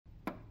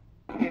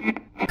Welcome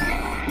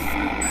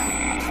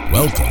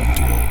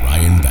to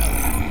Orion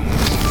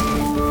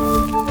Valley.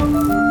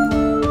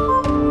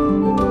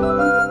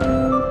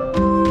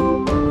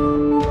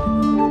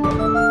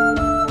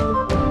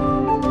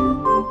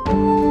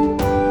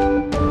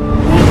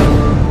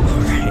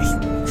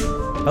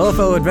 Hello,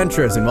 fellow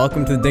adventurers, and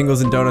welcome to the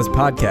Dingles and Donuts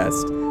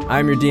podcast.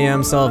 I'm your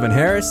DM, Sullivan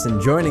Harris,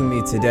 and joining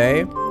me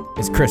today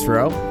is Chris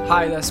Rowe.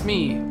 Hi, that's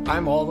me.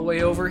 I'm all the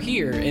way over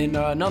here in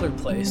another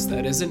place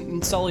that isn't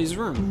in Sully's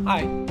room.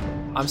 Hi,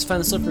 I'm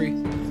Sven Slippery.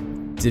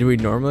 Did we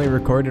normally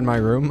record in my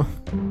room?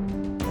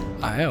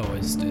 I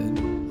always did.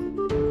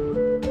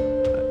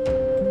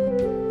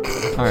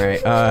 All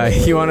right.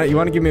 You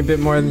wanna give me a bit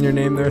more than your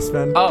name there,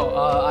 Sven?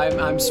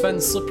 I'm Sven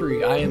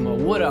Slippery. I am a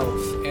wood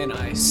elf, and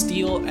I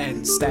steal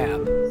and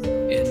stab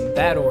in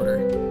that order.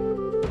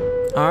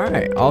 All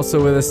right.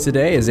 Also with us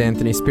today is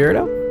Anthony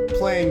Spirito.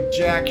 Playing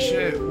jack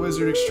shit,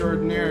 wizard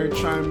extraordinaire,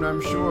 chimed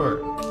I'm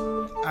sure.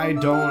 I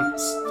don't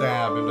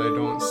stab and I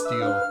don't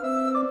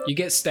steal. You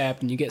get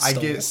stabbed and you get stolen.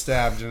 I get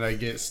stabbed and I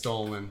get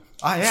stolen.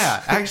 Ah,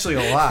 yeah, actually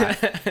a lot.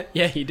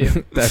 Yeah, you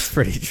do. That's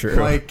pretty true.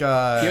 Like,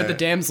 You're the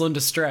damsel in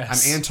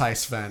distress. I'm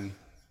anti-Sven.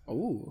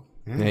 Ooh.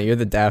 Yeah, you're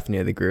the Daphne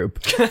of the group.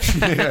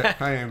 Yeah,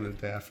 I am the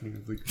Daphne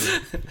of the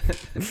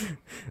group.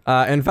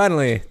 And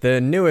finally, the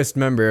newest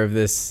member of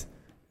this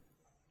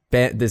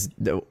band.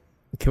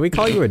 Can we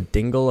call you a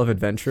dingle of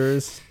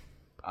adventurers?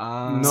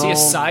 No, Is he a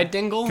side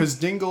dingle? because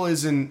dingle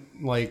isn't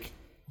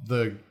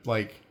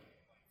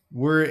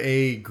we're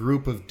a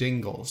group of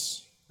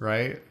dingles,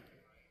 right?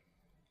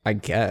 I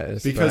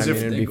guess. Because but, if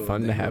it'd be Dingle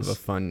fun and to have a dingles.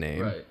 fun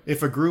name. Right.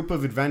 If a group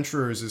of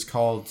adventurers is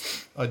called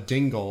a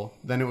dingle,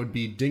 then it would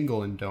be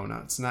Dingle and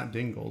Donuts, not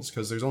Dingles,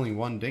 because there's only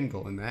one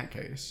dingle in that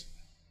case.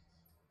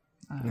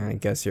 I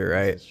guess you're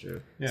right. That's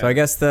true. Yeah. So I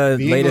guess the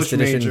latest English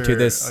addition to major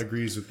this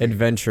agrees with me.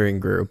 adventuring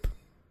group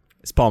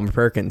is Palmer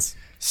Perkins.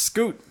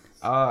 Scoot.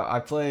 I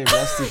play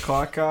Rusty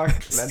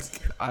Clawcock.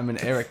 I'm an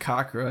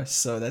Aarakocra,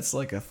 so that's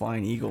like a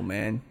flying eagle,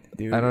 man.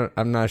 Dude.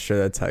 I'm not sure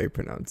that's how you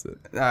pronounce it.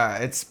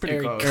 It's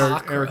pretty close.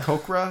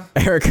 Aarakocra?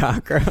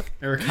 Aarakocra.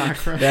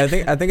 Aarakocra? Yeah,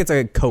 I think it's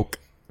like a Coke.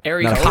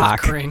 Airy Not a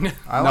cock. cockring.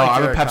 I No,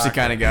 I'm a Pepsi Aarakocra.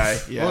 kind of guy.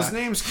 Yeah. Well, his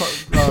name's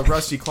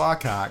Rusty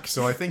Clawcock,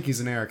 so I think he's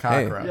an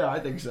Aarakocra. Yeah, I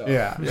think so.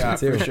 Yeah. Yeah,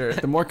 too. for sure.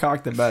 The more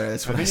cock, the better.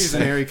 That's I what think I he's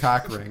an say. airy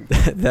cock ring.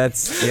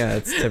 That's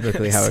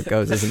typically how it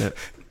goes, isn't it?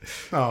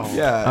 Oh,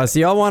 Yeah. So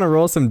y'all want to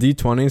roll some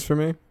d20s for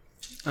me?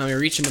 I'm gonna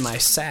reach into my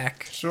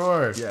sack.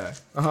 sure. Yeah.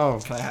 Oh,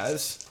 Can I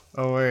has?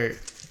 oh wait.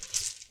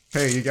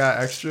 Hey, you got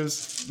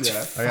extras?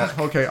 Yeah.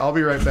 Okay, I'll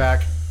be right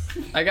back.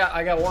 I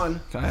got one.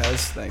 Can I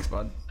has? Thanks,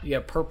 bud. You got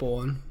a purple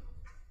one.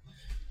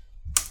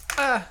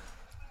 I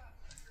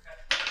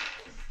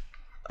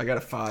got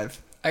a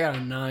 5. I got a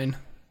 9.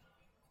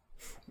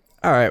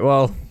 All right,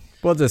 well,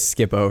 we'll just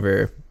skip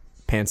over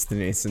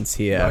Pantsthony since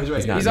he's not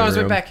He's in on the his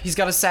way room. back. He's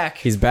got a sack.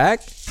 He's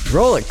back?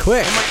 Roll it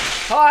quick.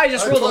 Oh, I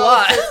just rolled a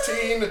lot.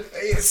 15,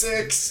 8,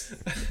 6.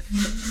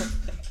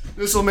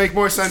 This will make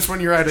more sense when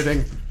you're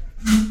editing.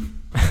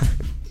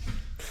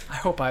 I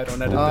hope I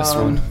don't edit this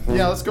one.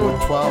 Yeah, let's go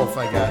with 12,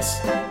 I guess.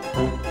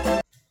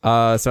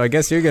 So I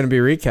guess you're going to be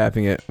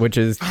recapping it, which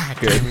is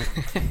good.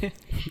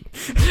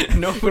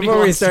 Nobody Before we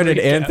wants to started,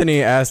 recap.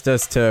 Anthony asked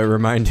us to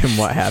remind him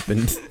what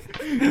happened.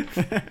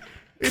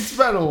 It's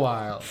been a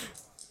while.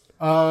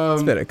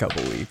 It's been a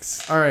couple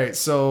weeks. All right,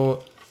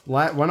 so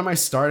when am I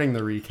starting the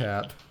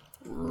recap?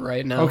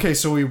 Right now. Okay,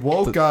 so we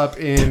woke up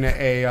in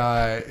a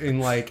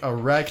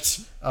wrecked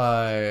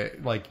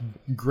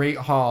great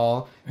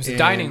hall. It was a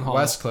dining hall.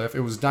 Westcliff. It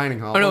was a dining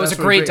hall. Oh, no, it was that's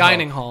a what great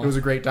dining hall. It was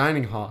a great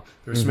dining hall.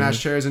 There were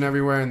smashed chairs and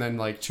everywhere, and then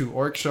like 2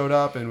 orcs showed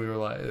up, and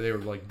they were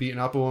like beating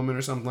up a woman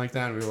or something like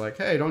that, and we were like,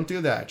 hey, don't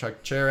do that.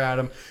 Chucked a chair at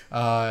him.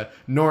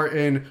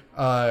 Norton,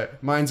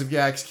 Mines of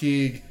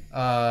Yaxkeeg,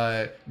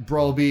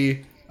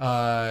 Brolby,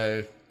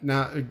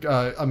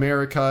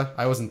 America.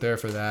 I wasn't there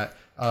for that.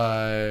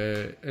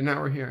 And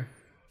now we're here.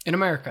 In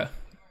America.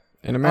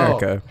 In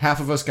America. Oh, half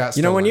of us got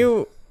You know,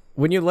 stolen.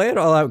 when you lay it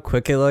all out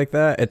quickly like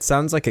that, it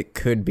sounds like it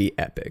could be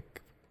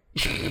epic.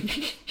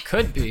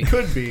 Could be.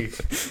 Could be.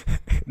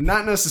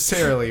 Not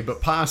necessarily, but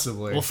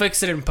possibly. We'll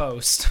fix it in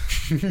post.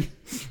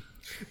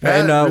 That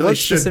And really what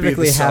should be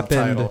specifically the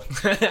happened?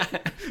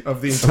 subtitle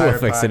of the entire We'll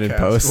fix it in podcast.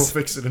 post. We'll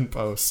fix it in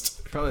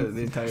post. Probably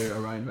the entire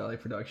Orion Valley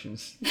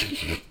Productions,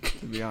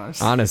 to be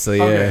honest. Honestly,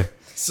 yeah. Okay.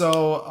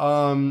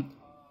 So,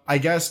 I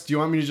guess, do you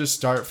want me to just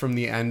start from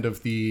the end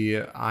of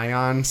the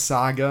Ion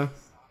saga?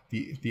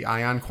 The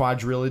Ion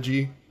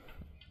quadrilogy?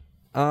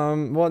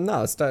 Well,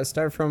 no,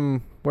 start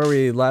from where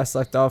we last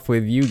left off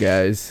with you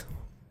guys.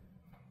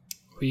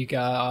 We I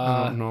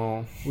got don't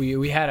know.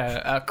 we had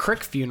a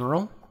crick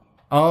funeral.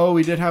 Oh,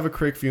 we did have a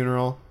crick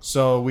funeral.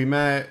 So we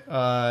met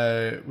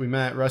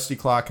Rusty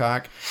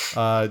Clawcock,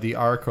 the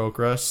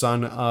Aarakocra,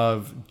 son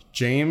of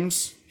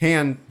James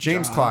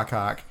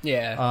Clawcock.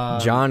 Yeah.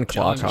 John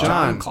Clawcock.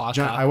 John Clawcock.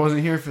 I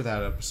wasn't here for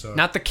that episode.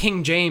 Not the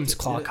King James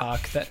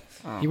Clawcock. That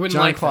you wouldn't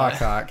John like that.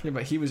 Clawcock. Yeah,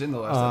 but he was in the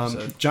last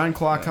episode. John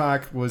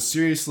Clawcock was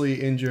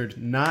seriously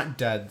injured, not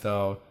dead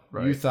though.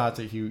 Right. You thought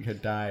that he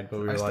had died, but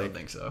we were I like, still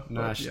think so.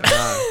 nah, but yeah.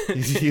 nah,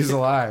 he's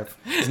alive.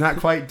 He's not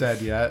quite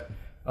dead yet.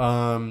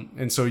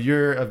 And so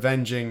you're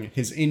avenging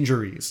his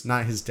injuries,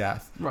 not his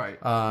death. Right.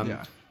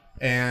 Yeah.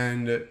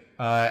 And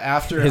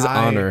after His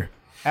honor.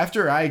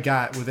 After I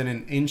got within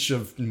an inch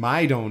of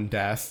my own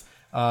death,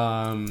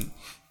 really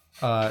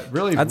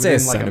I'd say a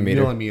within like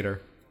centimeter. a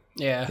millimeter.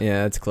 Yeah.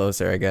 Yeah, it's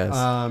closer, I guess.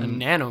 A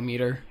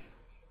nanometer.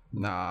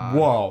 Nah.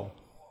 Whoa.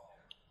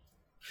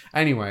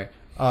 Anyway,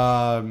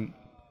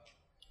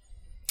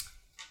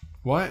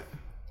 what?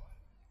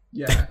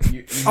 Yeah.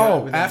 You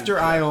Oh, after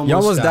I almost You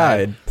almost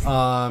died.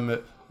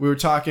 We were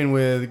talking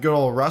with good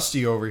old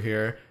Rusty over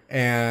here,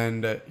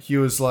 and he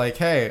was like,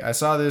 "Hey, I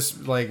saw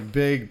this like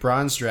big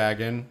bronze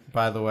dragon,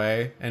 by the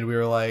way," and we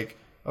were like,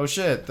 "Oh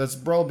shit, that's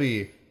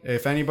Brolby.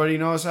 If anybody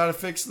knows how to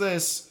fix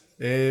this,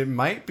 it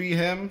might be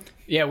him."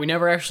 Yeah, we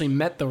never actually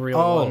met the real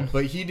Oh, one.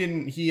 but he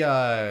didn't. He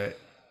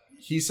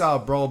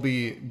saw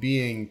Brolby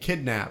being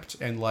kidnapped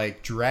and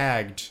like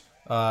dragged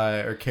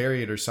or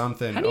carried or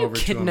something How do you over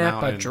to a kidnap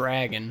mountain. a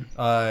dragon?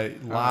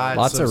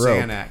 Lots of of rope.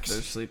 Xanax.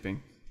 They're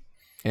sleeping.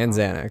 And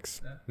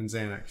Xanax. And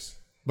Xanax.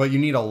 But you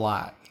need a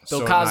lot. Bill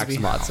so it Cosby. knocks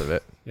them Lots out. of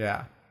it.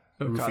 Yeah.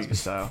 Bill Cosby Roofies.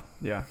 style.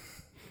 Yeah.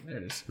 There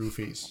it is.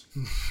 Roofies.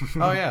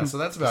 Oh yeah, so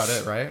that's about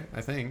it, right?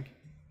 I think.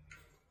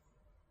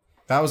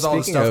 That was all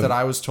the Speaking stuff of- that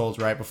I was told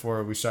right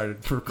before we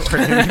started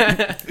recording.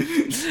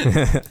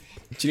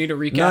 Do you need a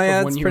recap No, yeah,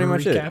 of when that's you pretty were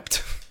much it.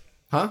 recapped?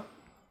 Huh?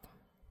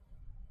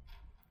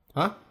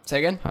 Huh? Say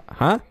again?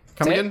 Huh?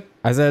 Come Say it. again?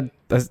 I said,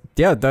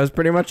 yeah, that was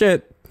pretty much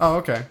it. Oh,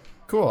 okay.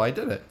 Cool, I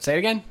did it. Say it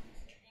again?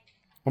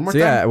 One more So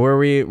yeah, time. where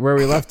we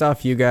left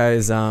off, you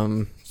guys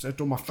Say it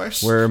to my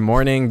face. were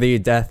mourning the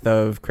death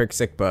of Crick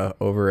Sikba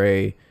over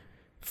a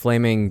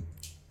flaming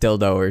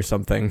dildo or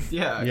something.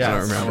 Yeah. Yeah, I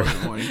don't don't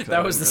remember.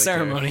 That was the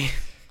ceremony.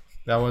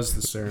 That was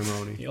the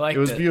ceremony. You liked it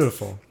was it.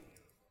 beautiful.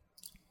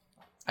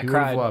 I You would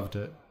have cried. loved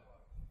it.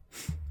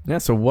 Yeah.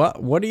 So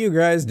what are you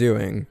guys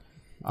doing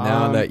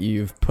now that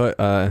you've put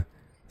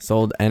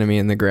sold enemy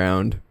in the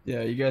ground?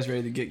 Yeah. You guys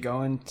ready to get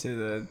going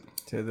to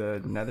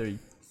the nether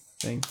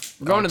thing?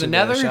 We're going to the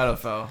nether?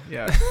 Shadowfell.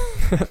 Yeah.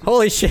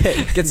 Holy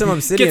shit! Get some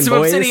obsidian, Get some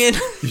boys. obsidian.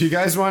 You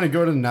guys want to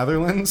go to the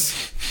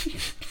Netherlands?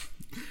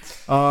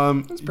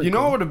 You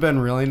know what would have been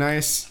really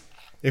nice?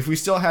 If we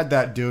still had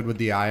that dude with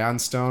the ion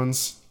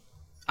stones.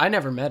 I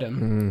never met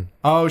him.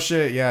 Oh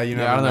shit, yeah, you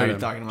know. I don't know what you're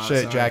talking about,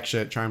 Shit, sorry. Jack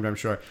shit, charmed, I'm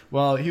sure.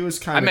 Well, he was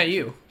kind I of. met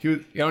you. He was,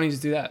 You don't need to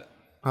do that.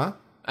 huh?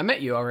 I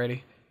met you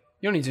already.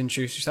 You don't need to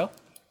introduce yourself.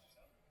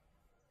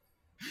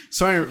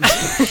 So anyway,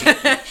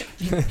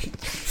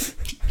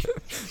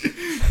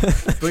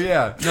 but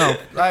yeah, no,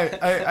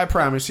 I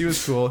promise he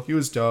was cool. He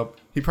was dope.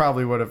 He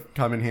probably would have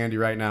come in handy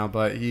right now,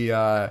 but he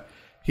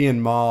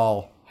and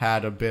Maul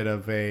had a bit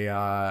of a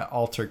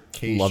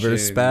altercation.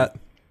 Lovers spat.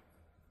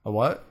 A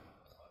what?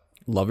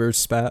 Lovers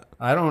spat.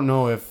 I don't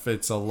know if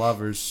it's a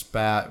lover's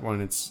spat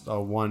when it's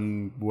a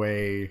one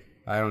way.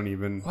 I don't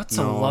even. What's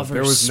a know. lover's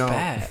there was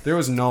spat? There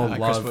was no Chris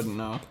love. wouldn't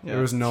know. Yeah.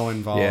 There was no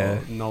involved. Yeah.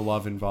 No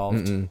love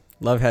involved.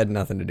 Love had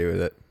nothing to do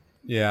with it.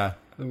 Yeah.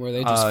 Were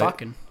they just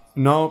fucking?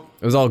 No.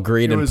 It was all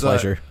greed It and was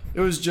pleasure.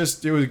 It was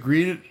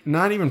greed.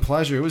 Not even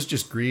pleasure. It was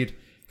just greed.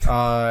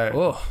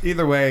 Oh.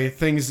 Either way,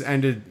 things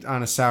ended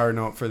on a sour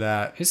note for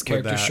that. His with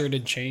character that. sure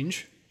did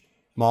change.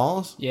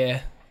 Malls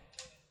Yeah.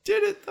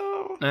 did it though.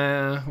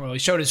 Well, he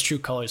showed his true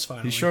colors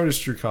finally. He showed his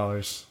true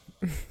colors.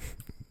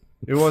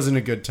 It wasn't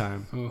a good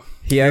time.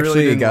 He really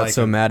actually didn't got like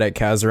so him. mad at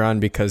Kazaron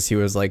because he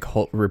was like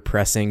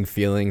repressing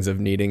feelings of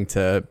needing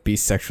to be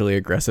sexually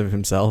aggressive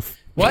himself.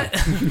 What?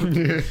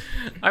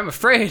 I'm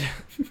afraid.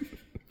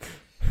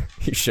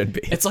 He should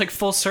be. It's like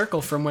full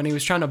circle from when he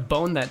was trying to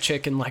bone that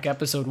chick in like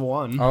episode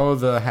 1. Oh,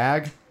 the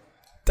hag.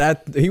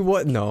 That he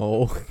would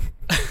no.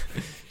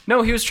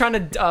 No, he was trying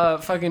to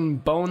fucking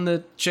bone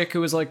the chick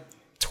who was like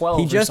 12.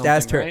 He or just something,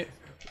 asked her. Right?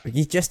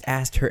 He just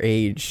asked her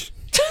age.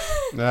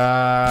 We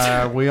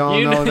all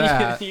know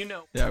that. You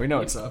know. Yeah, we know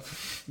what's up.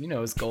 You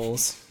know his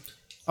goals.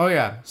 Oh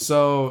yeah.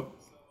 So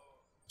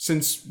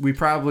since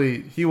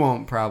he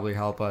won't probably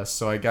help us,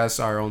 so I guess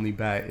our only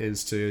bet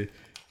is to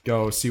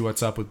go see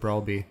what's up with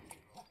Brolby.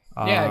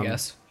 Yeah, I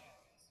guess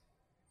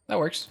that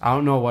works. I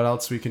don't know what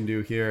else we can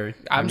do here.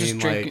 I'm just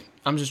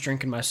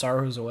drinking my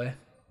sorrows away.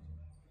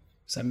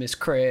 So I miss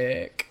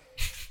Crick.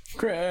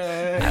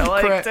 Craig. I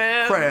like Crick,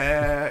 him.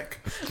 Crick,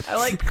 I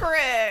like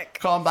Crick.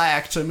 come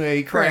back to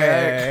me,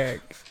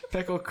 Crick.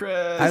 Pickle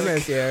Craig. I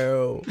miss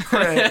you.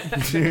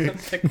 Crick,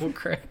 Pickle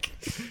Crick.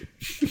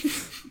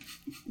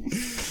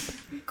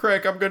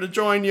 Crick, I'm gonna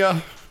join you.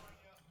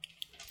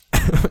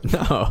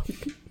 No,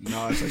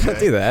 No, it's don't okay.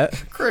 do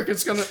that. Crick,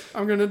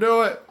 I'm gonna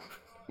do it.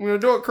 I'm gonna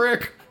do it,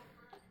 Crick.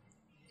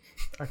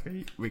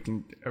 Okay, we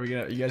can. Are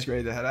you guys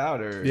ready to head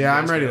out, or Yeah, you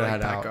I'm guys ready gonna, to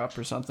head pack out. up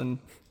or something?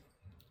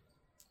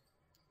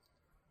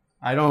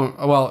 I don't.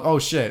 Well, oh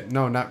shit,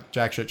 no, not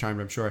jack shit charmed.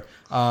 I'm sure.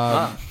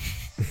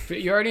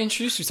 But you already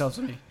introduced yourself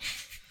to me.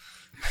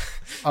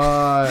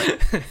 I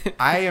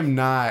am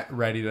not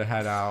ready to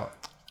head out.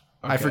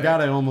 I Okay.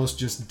 forgot I almost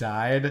just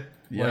died.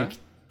 Yeah. Like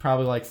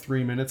probably like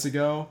 3 minutes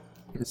ago.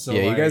 So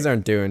Yeah, you like, guys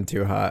aren't doing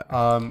too hot.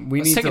 we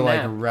Let's need take to a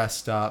like nap.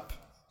 rest up.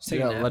 Take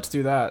a Yeah, nap. let's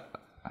do that.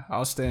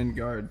 I'll stand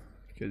guard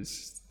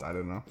because I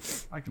don't know.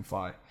 I can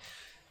fly.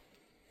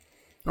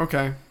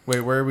 Okay. Wait,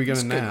 where are we gonna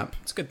It's good. nap?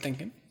 It's good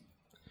thinking.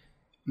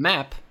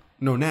 Map.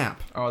 No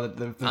nap. Oh,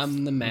 the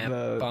I'm the map.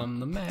 I'm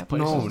the map.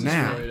 place No, is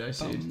nap. destroyed, I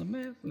see. I'm the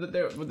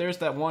map. There's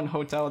that one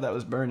hotel that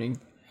was burning.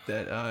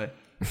 That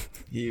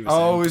he was.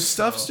 Oh, in, is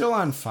stuff still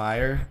on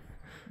fire?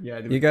 Yeah.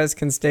 You guys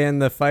can stay in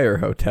the fire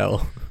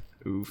hotel.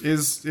 Oof.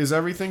 Is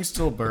everything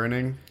still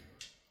burning?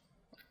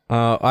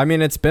 I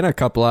mean, it's been a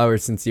couple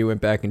hours since you went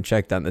back and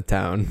checked on the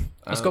town.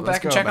 Let's go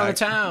back and check on the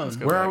town.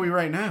 Where are we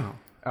right now?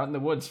 Out in the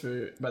woods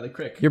by the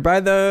creek. You're by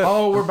the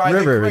We're by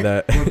river. the creek.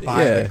 That We're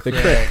by yeah, the the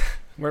creek. creek.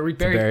 Where we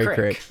It's a buried very Crick.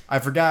 creek. I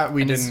forgot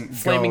we And his didn't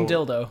flaming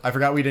go, dildo. I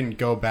forgot we didn't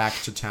go back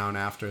to town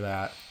after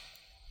that.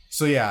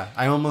 So yeah,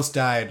 I almost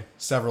died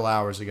several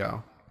hours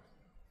ago.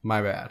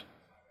 My bad.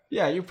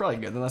 Yeah, you're probably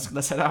good. Then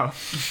let's head out.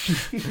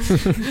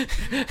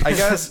 I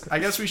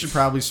guess we should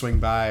probably swing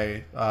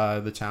by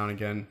the town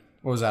again.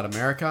 What was that,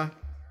 America?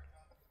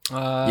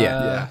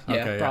 Yeah.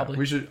 Yeah, probably.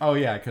 We should. Oh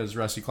yeah, because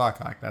Rusty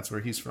Clawcock, that's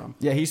where he's from.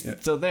 Yeah, he's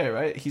still there,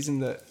 right? He's in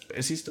the.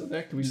 Is he still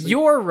there? Can we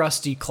You're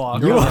Rusty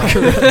Clock.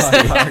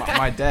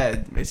 my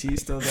dad. Is he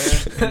still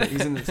there?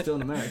 He's still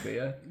in America,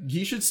 yeah.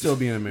 He should still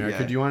be in America.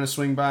 Yeah. Do you want to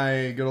swing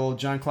by good old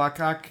John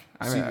Clawcock?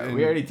 I mean,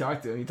 we already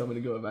talked to him. He told me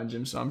to go avenge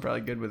him, so I'm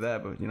probably good with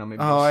that. But maybe.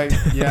 Oh,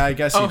 I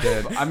guess he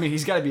did. I mean,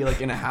 he's got to be like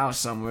in a house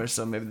somewhere,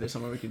 so maybe there's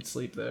somewhere we could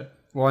sleep there.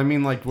 Well, I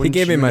mean, like He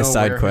gave me my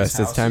side quest.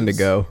 It's time to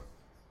go.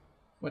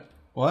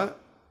 What?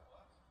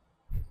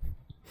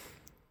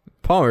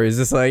 Palmer is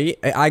just like,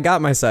 I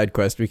got my side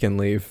quest. We can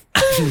leave.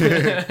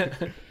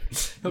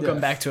 He'll come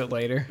back to it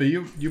later. But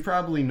you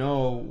probably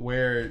know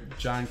where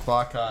John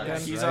Clawcock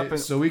is, he's right? up in-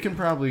 So we can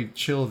probably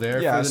chill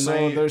there Yeah, for the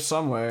so night. there's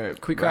somewhere.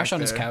 Can we crash right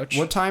on his there. couch?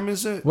 What time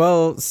is it?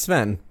 Well,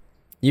 Sven,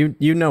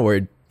 you know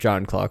where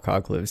John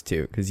Clawcock lives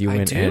too, because you I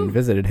went do? and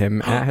visited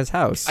him at his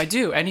house. I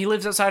do, and he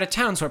lives outside of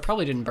town, so it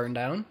probably didn't burn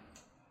down.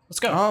 Let's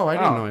go. Oh, I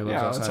didn't know he lived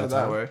yeah, outside of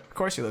that town. way. Of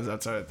course he lives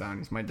outside of town.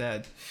 He's my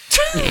dad.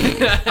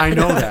 I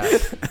know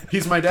that.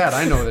 He's my dad.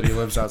 I know that he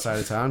lives outside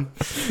of town.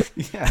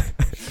 Yeah.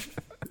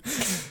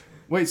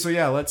 Wait, so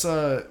yeah, let's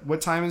what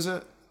time is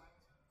it?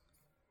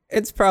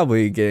 It's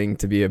probably getting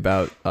to be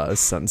about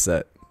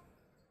sunset.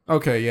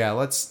 Okay, yeah,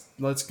 let's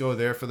go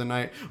there for the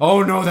night.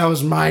 Oh no, that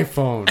was my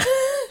phone.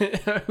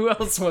 Who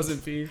else was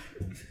it, Pete?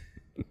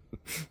 You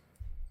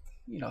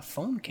need a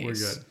phone case. We're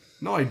good.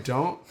 No, I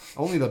don't.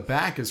 Only the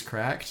back is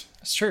cracked.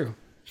 That's true.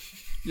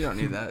 You don't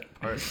need that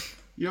part.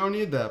 You don't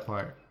need that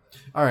part.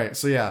 All right,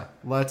 so yeah,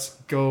 let's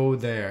go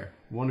there.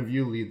 One of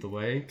you lead the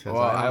way, because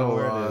Well, I don't know will.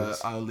 where it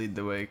is. I'll lead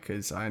the way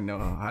because I know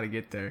how to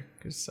get there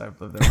because I've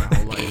lived there my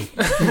whole life.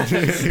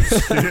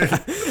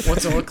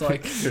 What's it look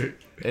like?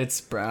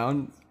 It's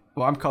brown.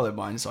 Well, I'm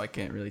colorblind, so I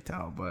can't really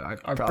tell. But I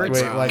Our probably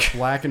birds Wait, brown. like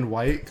black and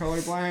white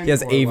colorblind? He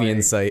has Or avian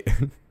like- sight.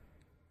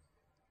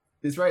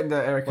 It's right in the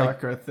Eric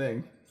Cocker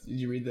thing. Did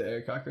you read the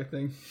Eric Cocker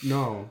thing?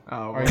 No.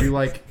 Oh, Are you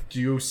like, do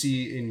you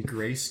see in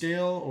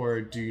grayscale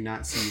or do you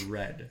not see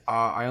red?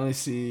 I only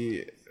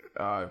see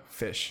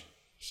fish.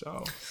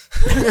 So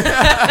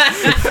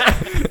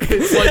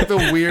It's like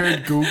the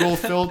weird Google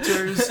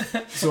filters,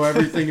 so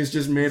everything is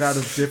just made out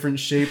of different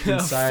shape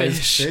and size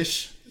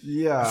fish.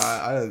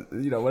 yeah,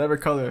 whatever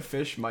color a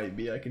fish might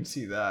be, I can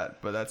see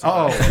that. But that's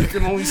Oh, about you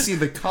can only see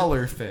the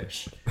color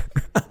fish.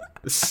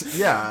 it.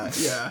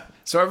 yeah.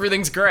 So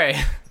everything's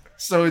gray.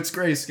 So it's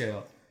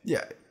grayscale.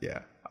 Yeah,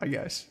 I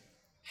guess.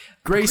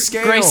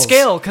 Grayscale. Gray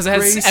scale, because it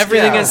has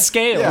everything has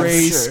scales. Yeah.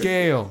 Gray sure.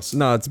 scales.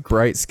 No, it's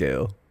bright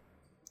scale.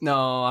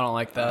 No, I don't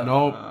like that.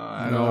 Nope.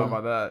 I don't know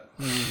about that.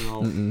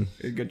 No.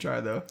 Good try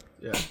though.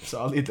 Yeah, so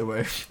I'll lead the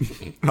way.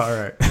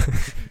 All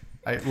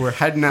right. We're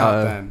heading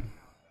out then.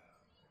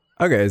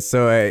 Okay,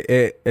 so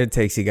it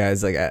takes you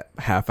guys like a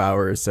half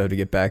hour or so to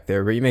get back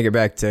there, but you make it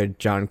back to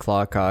John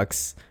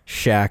Clawcock's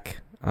shack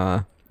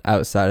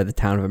outside of the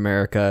town of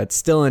America. It's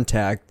still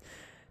intact.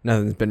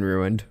 Nothing's been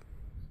ruined.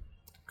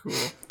 Cool.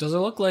 Does it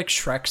look like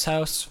Shrek's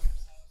house?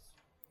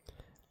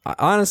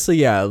 Honestly,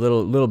 yeah, a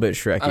little bit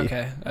Shrekky.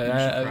 Okay,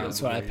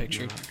 that's what I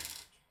pictured.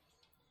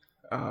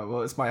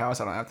 Well, it's my house.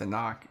 I don't have to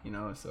knock,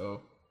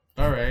 so.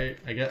 All right.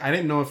 I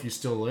didn't know if you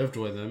still lived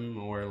with him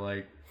or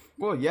like.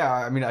 Well, yeah.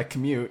 I mean, I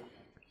commute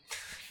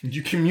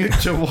You commute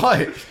to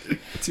what?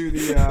 to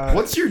the.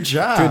 What's your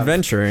job? To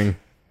adventuring.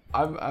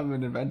 I'm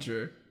an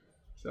adventurer,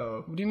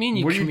 so. What do you mean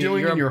you What are you commute?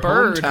 doing You're in a your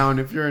bird. hometown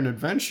if you're an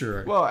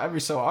adventurer? Well, every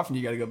so often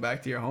you got to go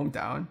back to your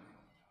hometown.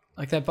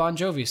 Like that Bon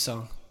Jovi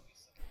song.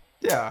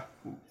 Yeah.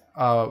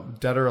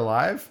 Dead or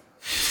alive?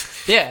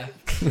 Yeah.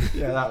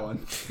 Yeah, that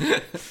one.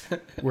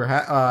 We're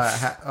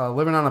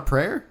living on a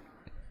prayer?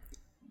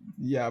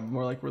 Yeah,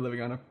 more like we're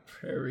living on a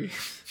prairie.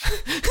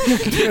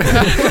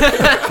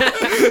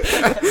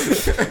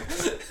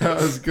 That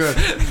was good.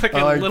 Fucking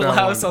I like Little that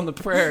House one. on the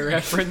Prairie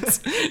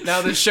reference.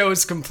 Now the show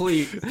is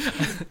complete.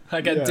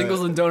 I got Yeah.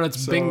 Dingles and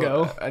Donuts So,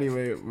 bingo.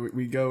 Anyway,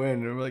 we go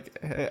in and we're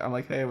like, hey, I'm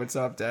like, hey, what's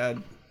up,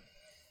 Dad?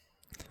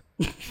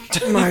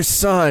 My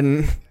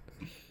son.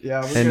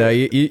 Yeah,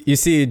 And you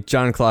see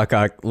John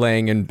Clawcock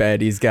laying in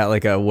bed. He's got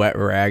like a wet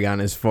rag on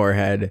his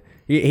forehead.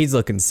 He's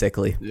looking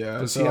sickly. yeah.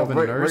 Does So he have a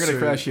we're nurse gonna or-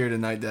 crash here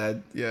tonight,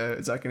 Dad. Yeah,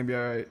 is that gonna be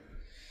all right?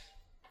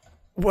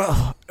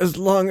 Well, as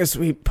long as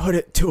we put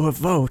it to a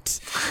vote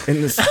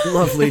in this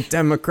lovely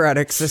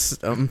democratic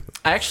system.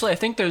 I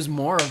think there's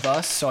more of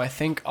us, so I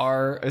think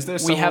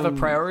we have a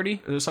priority.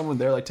 Is there someone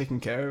there like taking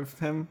care of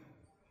him?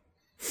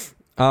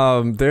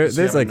 There's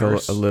have a like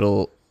nurse? a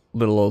little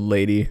old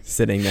lady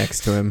sitting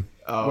next to him.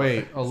 Oh,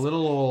 Wait, a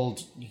little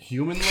old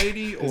human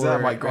lady, or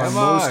that my are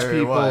grandma, most or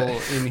people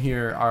what? in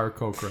here are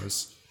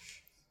Kokras?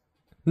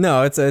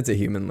 No, it's a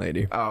human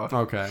lady. Oh,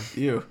 Okay.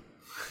 you.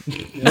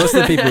 Most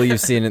of the people you've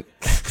seen in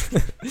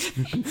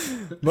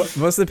most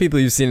of the people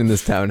you've seen in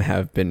this town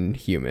have been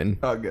human.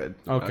 Oh, good.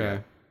 Okay.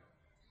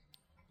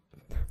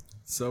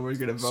 So we're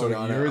gonna vote So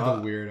on you're it. the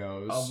I'll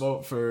weirdos.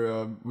 vote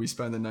for we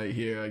spend the night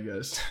here, I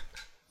guess.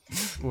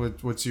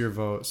 What's your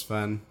vote,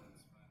 Sven?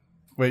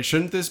 Wait,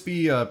 shouldn't this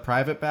be a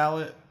private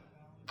ballot?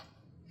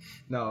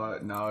 No,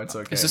 it's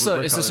okay. Is this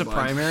We're a colorblind.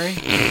 primary?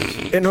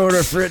 In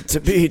order for it to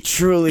be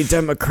truly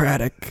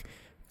democratic,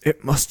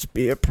 it must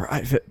be a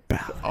private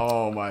ballot.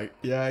 Oh my,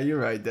 yeah, you're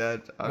right,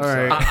 Dad. I'm All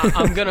sorry. right.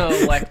 I'm gonna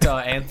elect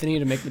Anthony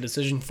to make the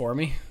decision for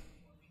me.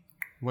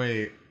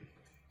 Wait,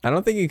 I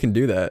don't think you can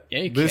do that.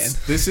 Yeah, you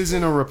this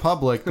isn't a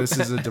republic. This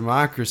is a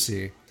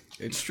democracy.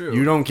 It's true.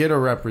 You don't get a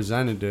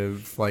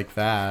representative like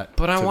that.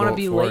 But I want to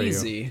be for you.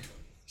 lazy.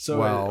 So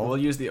Well- we'll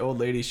use the old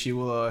lady. She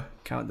will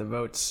count the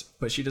votes,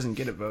 but she doesn't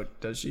get a vote,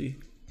 does she?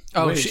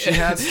 Oh, Wait, she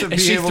has to be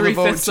is she able to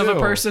vote 3/5 of a too.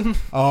 person?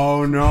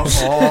 Oh no!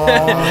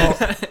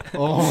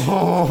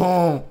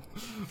 Oh,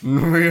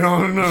 we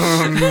don't.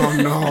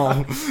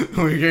 No!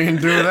 We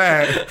can't do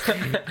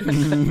that.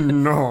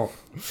 No!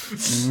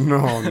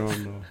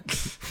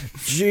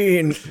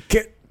 Gene,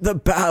 get the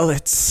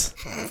ballots.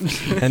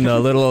 And the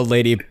little old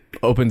lady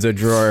opens a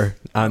drawer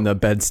on the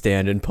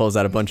bedstand and pulls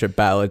out a bunch of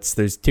ballots.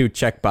 There's 2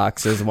 check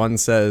boxes. One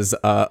says,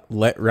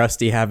 let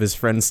Rusty have his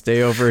friends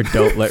stay over.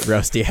 Don't let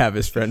Rusty have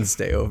his friends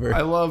stay over.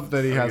 I love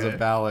that he has a Okay.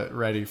 ballot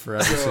ready for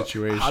every So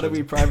situation. how do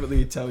we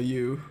privately tell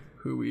you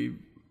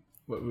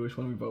which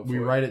one we vote for? We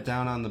write it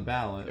down on the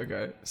ballot.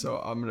 Okay, so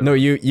I'm gonna. No,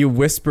 you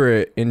whisper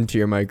it into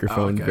your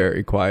microphone okay.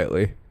 very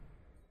quietly.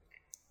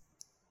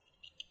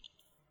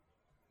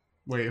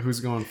 Wait, who's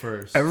going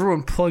first?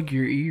 Everyone, plug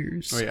your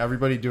ears. Wait,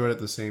 everybody do it at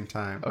the same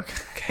time.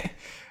 Okay.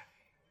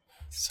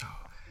 So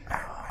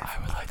I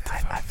would like to vote.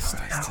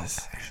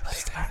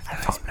 I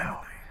don't know.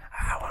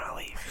 I want to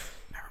leave.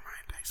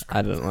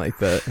 I didn't like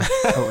that.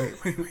 Oh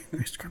wait.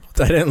 I scribbled.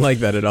 I didn't like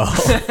that at all.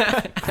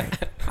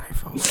 I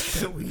vote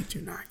that we do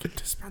not get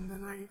to spend the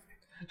night.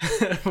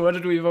 What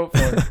did we vote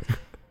for?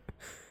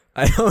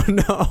 I don't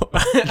know.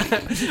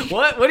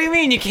 What? What do you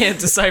mean you can't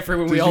decipher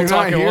when we all you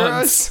talk not at hear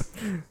once?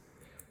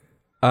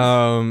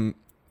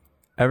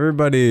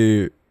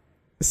 Everybody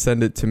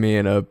send it to me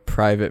in a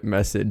private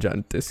message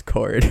on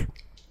Discord.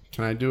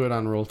 Can I do it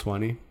on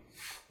Roll20?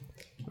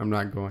 I'm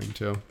not going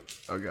to.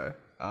 Okay.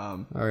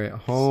 All right,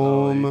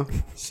 home,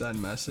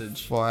 Send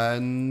message.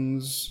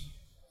 friends.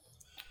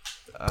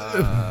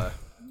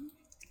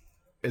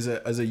 Is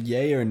a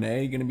yay or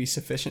nay gonna be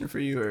sufficient for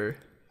you, or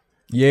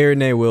Yay or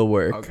nay will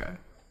work. okay?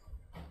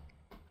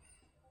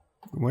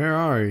 Where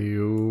are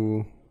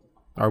you?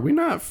 Are we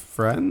not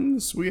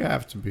friends? We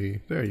have to be.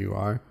 There you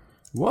are.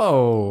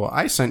 Whoa,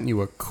 I sent you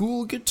a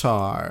cool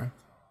guitar.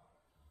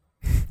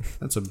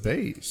 That's a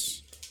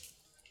bass.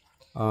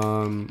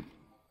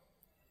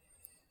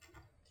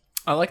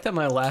 I like that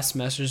my last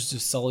message to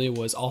Sully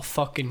was "I'll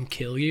fucking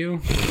kill you"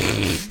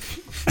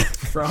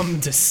 from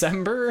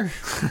December.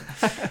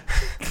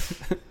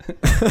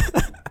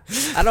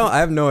 I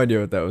have no idea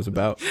what that was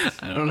about.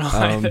 I don't know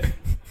either.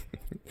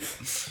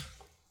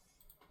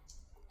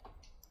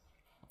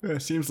 Yeah,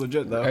 seems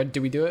legit though. All right,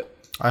 do we do it?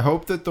 I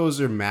hope that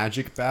those are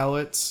magic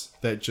ballots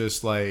that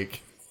just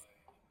like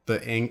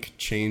the ink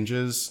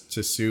changes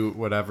to suit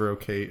whatever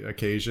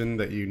occasion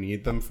that you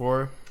need them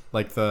for.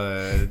 Like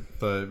the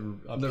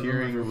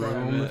appearing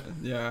room,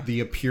 Yeah. the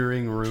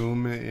appearing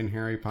room in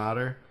Harry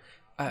Potter.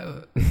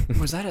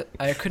 Was that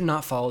I could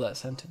not follow that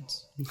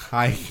sentence.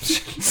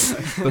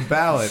 The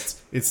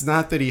ballots. It's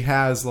not that he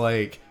has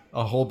like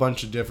a whole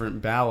bunch of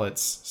different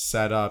ballots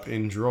set up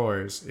in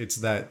drawers. It's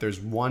that there's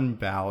one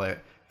ballot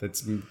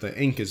that's the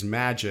ink is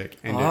magic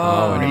and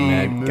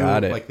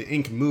got it. like the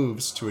ink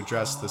moves to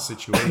address the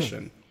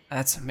situation.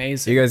 That's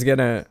amazing. You guys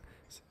gonna?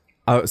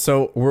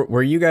 So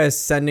were you guys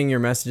sending your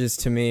messages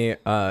to me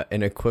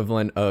an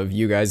equivalent of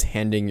you guys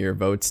handing your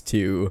votes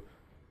to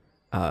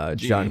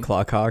John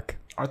Clawcock?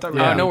 I thought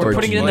Yeah. no, we're Or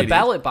putting it in the lady.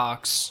 ballot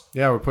box.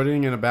 Yeah, we're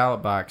putting it in a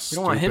ballot box. We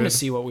don't want him to stupid.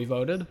 see what we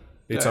voted.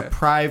 It's Yeah. a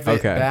private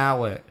Okay.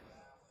 ballot.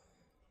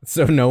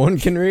 So no one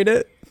can read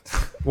it.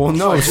 Well,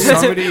 no,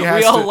 somebody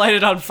has We all to. light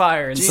it on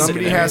fire. And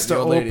Somebody Second, has to the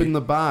old lady. open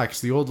the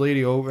box. The old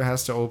lady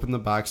has to open the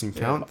box and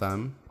count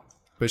them.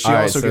 But she All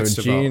right, also so gets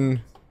to vote.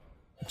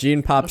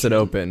 Jean pops it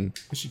open.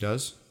 She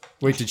does.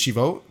 Wait, did she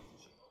vote?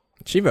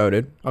 She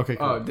voted. Okay,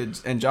 cool. Oh,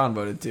 and John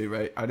voted too,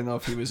 right? I didn't know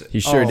if he was. He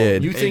sure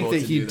did. You think able that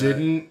to he do that.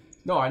 didn't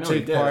No, I know he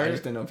take did. part? I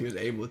just didn't know if he was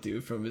able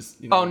to from his.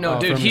 Oh no,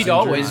 dude, from he'd his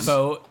always injuries.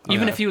 vote,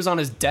 even Yeah. if he was on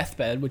his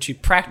deathbed, which he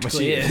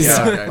practically Which he is. is.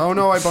 Yeah. Okay. Oh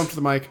no, I bumped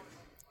the mic.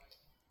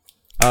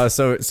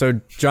 So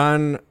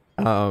John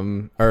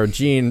or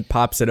Gene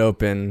pops it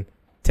open,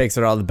 takes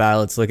out all the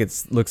ballots,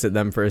 looks at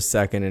them for a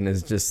second, and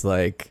is just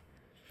like,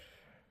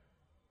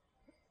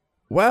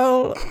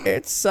 "Well,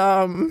 it's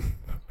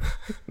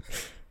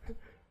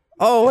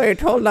Oh wait,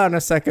 hold on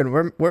a second.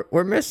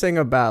 We're missing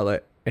a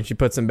ballot." And she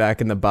puts him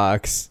back in the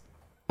box.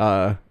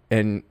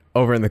 And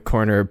over in the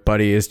corner,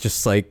 Buddy is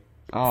just like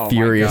Oh,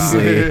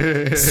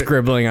 furiously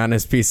scribbling on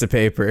his piece of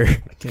paper.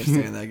 Can't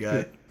stand that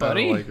guy.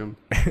 Buddy? I don't like him.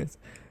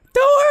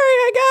 Don't worry,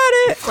 I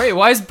got it. Wait,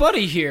 why is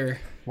Buddy here?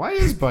 Why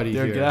is Buddy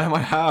Dude, here? get out of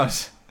my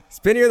house. It's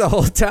been here the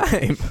whole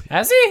time.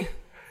 Has he?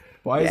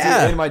 Why is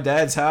Yeah. he in my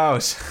dad's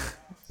house?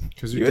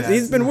 Because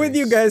He's been with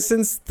you guys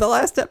since the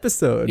last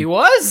episode. He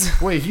was?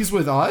 Wait, he's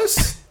with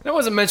us? That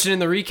wasn't mentioned in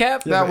the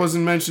recap. That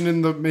wasn't mentioned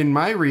in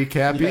my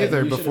recap Yeah,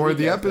 either you should before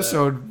the recap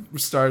episode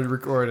started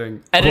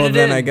recording. Edited Well,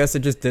 then in. I guess it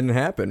just didn't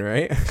happen,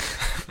 right?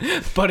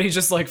 Buddy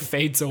just like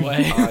fades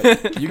away.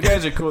 You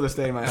guys are cool to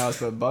stay in my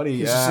house, but buddy,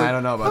 just I like,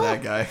 don't know about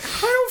that guy.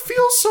 I don't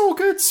feel so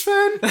good,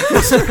 Sven.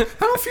 I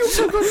don't feel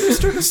so good,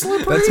 Mr. the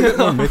Slippery. That's a bit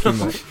more Mickey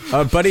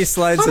Mouse. Buddy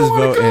slides I his don't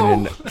wanna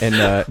vote in,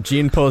 and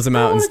Gene pulls him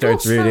out and wanna go,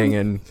 starts reading,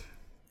 and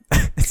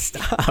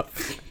stop.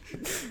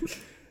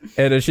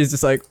 And she's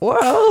just like,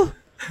 "Well,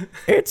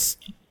 it's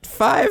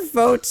 5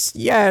 votes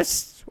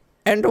yes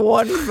and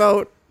 1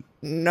 vote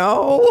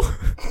no."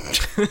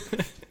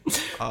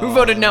 Who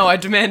voted no? I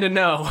demand a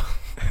no.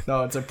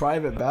 No, it's a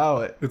private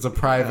ballot. It's a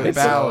private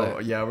So,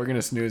 ballot. yeah, we're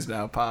gonna snooze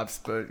now, pops.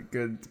 But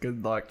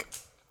good luck.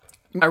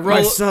 I roll.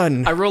 My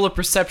son. I roll a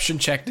perception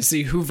check to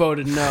see who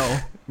voted no.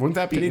 Wouldn't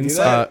that be Can you do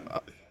inside?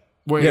 that?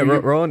 Wait, Yeah, you-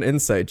 roll an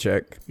insight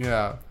check.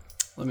 yeah.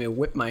 Let me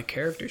whip my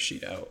character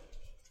sheet out.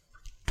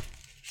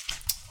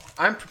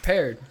 I'm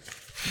prepared.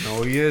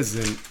 No, he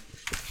isn't.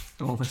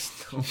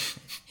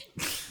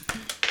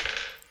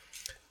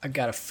 I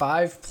got a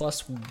 5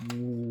 plus.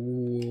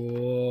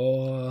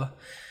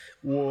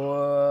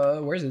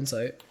 Where's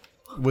insight?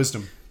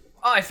 Wisdom.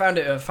 Oh, I found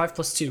it. 5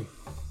 plus 2.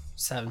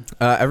 7.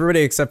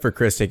 Everybody except for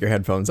Chris, take your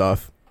headphones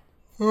off.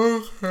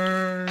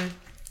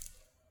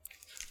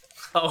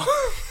 Oh,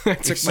 I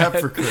took Except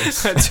my for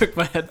Chris. I took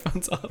my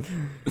headphones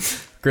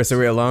off. Chris, are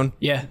we alone?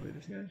 Yeah.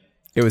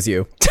 It was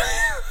you.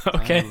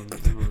 Okay.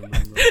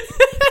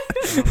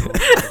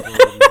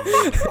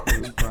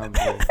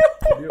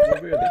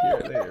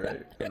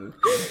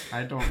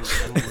 I don't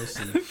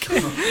listen.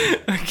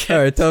 All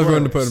right, tell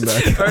everyone to put them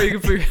back. All right, you can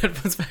put your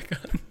headphones back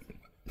on.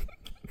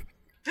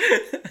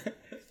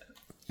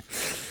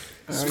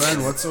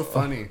 Sven, what's so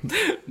funny?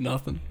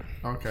 Nothing.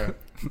 Okay.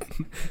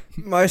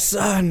 My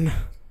son,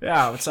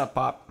 Yeah, what's up,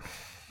 pop?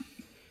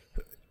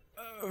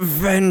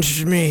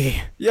 avenge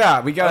me.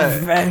 Yeah, we gotta.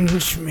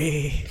 Avenge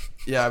me.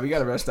 Yeah, we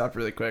gotta rest up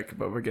really quick,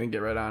 but we're gonna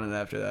get right on it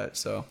after that.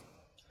 So,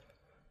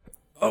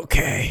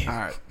 Okay. all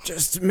right,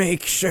 Just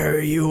make sure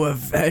you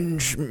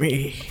avenge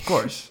me. of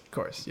course,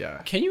 yeah,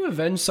 Can you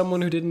avenge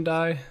someone who didn't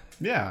die?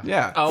 Yeah.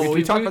 yeah. Oh, we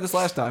we- talked about this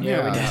last time.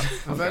 Yeah, we Yeah.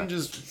 did.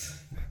 Avengers.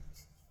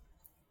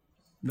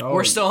 No,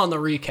 We're still on the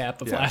recap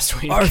of Yeah. last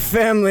week. Our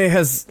family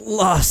has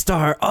lost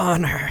our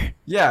honor.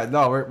 Yeah,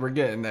 no, we're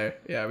getting there.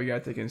 Yeah, we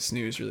gotta take a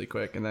snooze really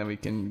quick, and then we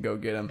can go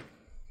get him.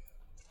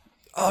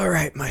 All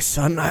right, my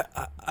son,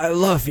 I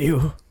love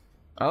you.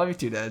 I love you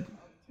too, Dad.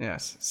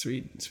 Yes,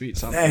 sweet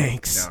something.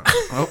 Thanks. Yeah.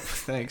 Oh,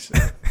 thanks.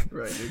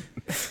 Right,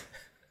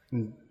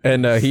 dude.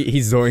 And he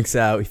zoinks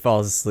out. He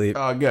falls asleep.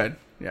 Oh, good.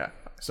 Yeah.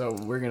 So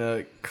we're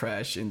gonna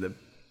crash in the.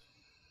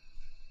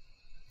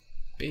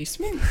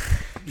 Basement?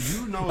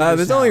 You know There's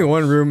this only house.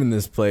 one room in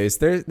this place.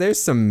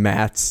 There's some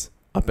mats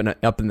up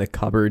in the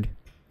cupboard.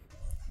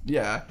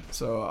 Yeah.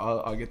 So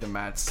I'll get the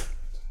mats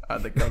out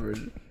of the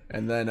cupboard,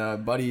 and then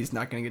Buddy's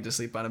not gonna get to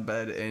sleep on a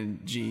bed,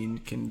 and Gene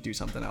can do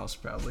something else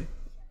probably.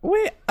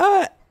 Wait,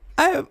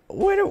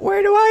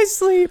 where do I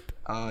sleep?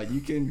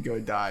 You can go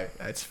die.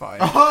 That's fine.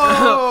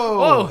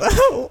 Oh,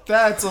 Oh,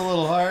 that's a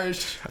little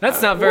harsh.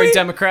 that's not very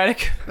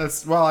democratic.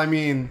 That's well, I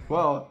mean,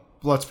 Well,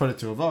 let's put it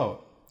to a vote.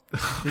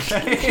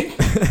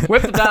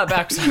 Whip the dial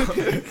back.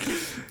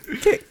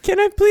 Can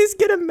I please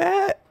get a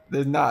mat?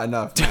 there's not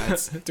enough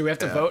mats. Do we have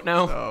to vote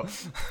now?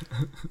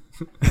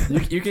 So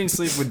you can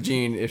sleep with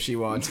Jean if she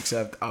wants,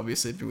 except I'll be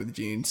sleeping with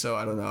Jean, so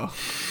I don't know.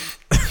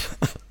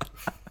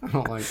 I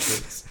don't like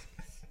this.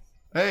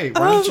 Hey, why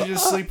don't you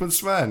just sleep with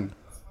Sven?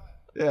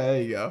 Yeah,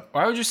 there you go.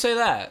 Why would you say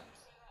that?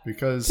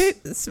 Because Hey,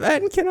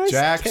 Sven,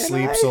 Jack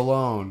sleeps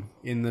alone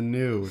in the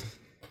nude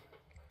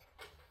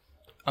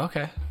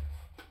Okay.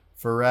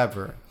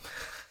 forever.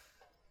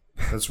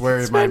 That's where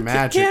my Sven,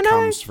 magic can I?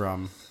 comes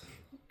from.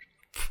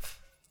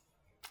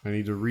 I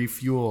need to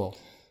refuel,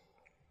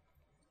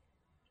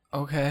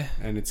 Okay.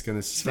 and it's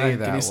gonna stay Sven,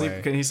 that can he way.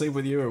 sleep? Can he sleep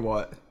with you or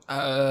what?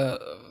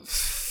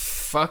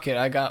 Fuck it.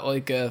 I got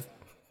like a.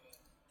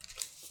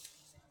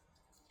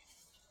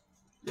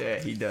 Yeah,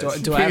 he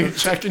does. Do I Are you have?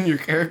 checking your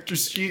character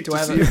sheet Do to I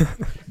have see a-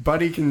 if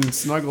Buddy can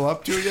snuggle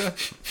up to you?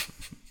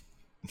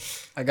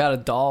 I got a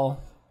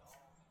doll.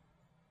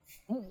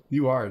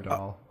 You are a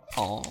doll.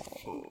 Oh,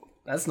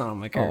 that's not on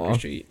my character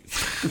sheet.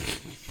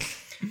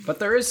 But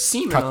there is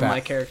semen on my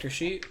character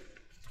sheet.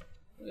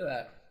 Look at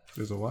that.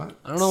 There's a what?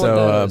 I don't know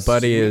what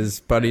that is.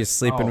 Buddy's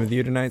sleeping with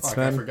you tonight, Fuck,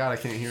 Sven? I forgot I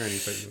can't hear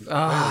anything.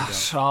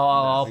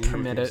 I'll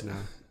permit it.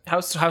 How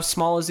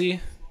small is he?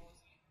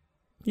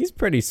 He's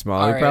pretty small.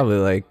 All He right. probably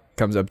like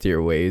comes up to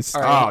your waist.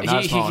 All right,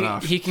 not small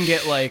enough. he can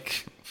get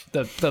like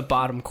the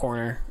bottom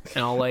corner,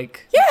 and I'll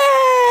like.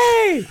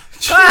 Yay!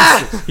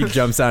 He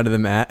jumps onto the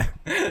mat.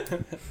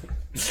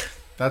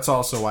 That's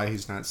also why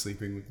he's not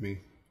sleeping with me.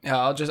 Yeah,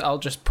 I'll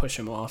just push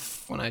him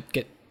off when I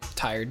get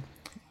tired.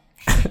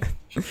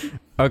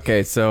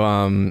 Okay,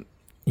 so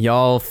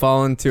y'all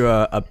fall into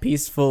a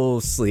peaceful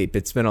sleep.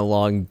 It's been a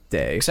long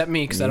day. Except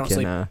me, because I don't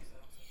sleep.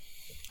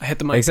 I hit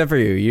the mic. Except for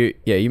you.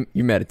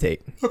 You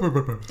meditate.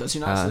 Does he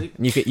not sleep?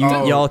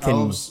 Y'all can.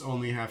 Elves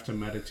only have to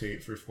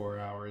meditate for 4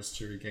 hours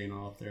to regain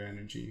all of their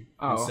energy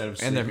instead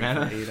of and their sleeping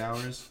mana? for 8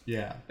 hours.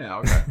 Yeah, Yeah,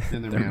 okay.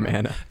 and their, Their mana.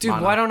 mana.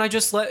 Dude, why don't I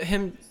just let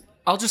him...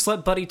 I'll just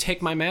let Buddy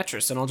take my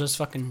mattress, and I'll just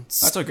fucking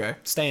That's okay.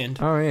 stand.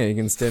 Oh yeah, you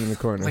can stand in the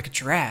corner. Like a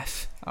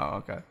giraffe. Oh,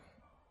 okay.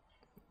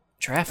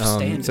 Giraffe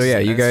stands. So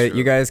yeah, That's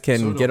you guys can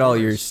So do get all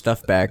horse. your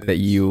stuff back that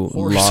you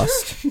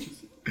lost.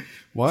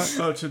 What?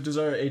 Oh, so does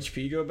our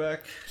HP go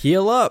back?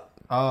 Heal up.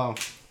 Oh,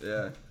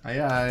 Yeah.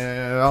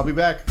 yeah. I'll be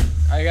back.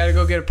 I gotta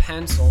go get a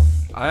pencil.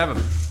 I have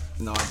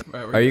a... No.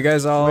 Right, Are you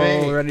guys all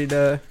Wait. ready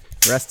to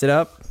rest it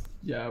up?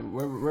 Yeah,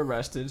 we're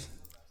rested.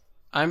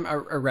 I'm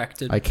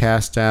erected. I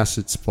cast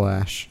acid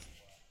splash.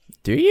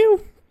 Do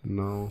you?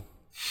 No,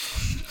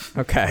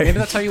 Okay. Maybe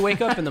that's how you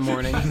wake up in the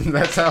morning.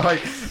 that's how I.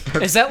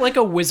 Is that like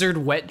a wizard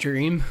wet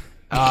dream?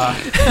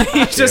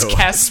 You just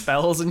cast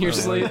spells in your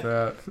sleep. Like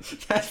that.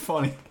 That's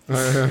funny.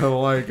 I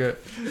like it.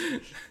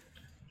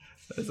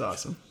 That's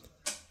awesome.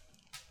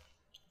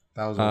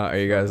 That was. Are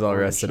you guys all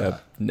rested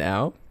up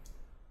now?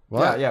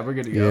 What? Yeah, we're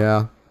good to go.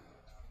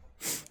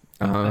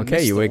 Yeah. Okay,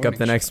 missed you the wake up morning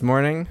the next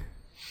morning,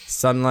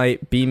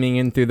 sunlight beaming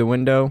in through the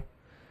window.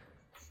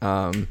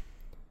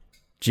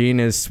 Gene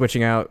is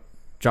switching out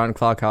John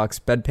Clawcock's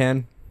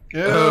bedpan. Ew.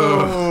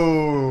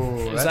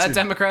 Is That's that your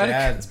democratic?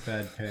 Dad's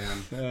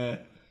bedpan.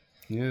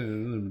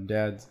 Yeah,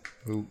 dad's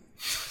poop.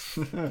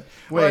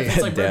 Wait, it's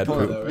Wait. like Dad bird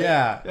poop. though, right?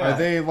 Yeah. Yeah. Are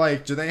they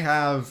like? Do they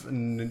have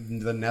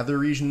the nether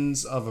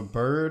regions of a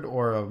bird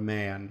or a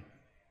man?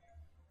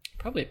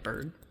 Probably a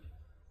bird.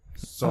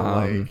 So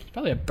like.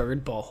 Probably a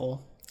bird ball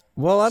hole.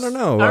 Well, I don't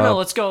know. I don't know.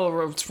 Let's go.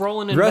 Let's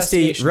roll an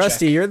Rusty,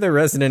 investigation check. you're the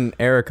resident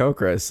Eric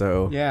Okra,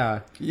 so Yeah.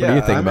 what do you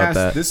think I'm about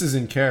that? This is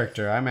in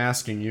character. I'm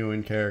asking you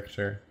in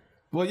character.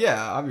 Well,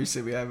 yeah,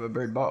 obviously we have a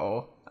bird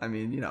butthole. I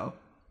mean, you know.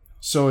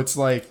 So it's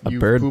like you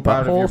bird poop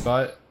out of your butthole?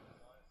 butt.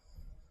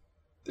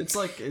 It's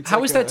like...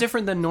 How is that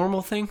different than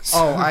normal things?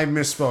 Oh, I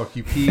misspoke.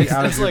 You pee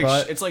out of It's your like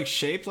butt. it's like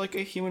shaped like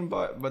a human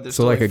butt, but there's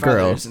So still like a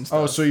girl. feathers and stuff.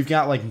 Oh, so you've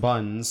got like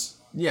buns.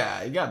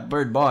 Yeah, you got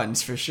bird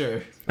buns for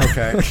sure.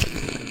 Okay.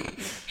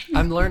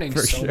 I'm learning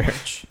so sure.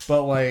 much.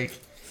 But like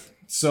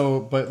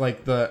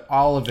the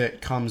all of it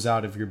comes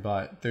out of your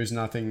butt. There's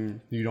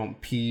nothing, you don't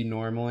pee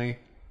normally.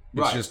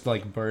 It's Right. just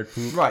like bird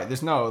poop. Right,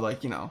 there's no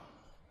like, you know.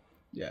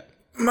 Yeah.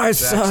 My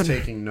Zach's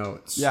taking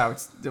notes. Yeah,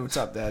 what's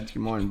up, Dad? Good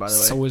morning, by the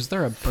way. So is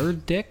there a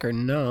bird dick or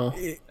no?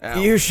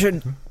 You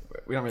should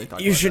We don't really talk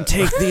about that.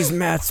 take these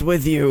mats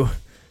with you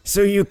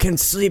so you can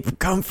sleep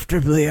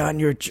comfortably on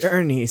your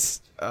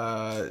journeys.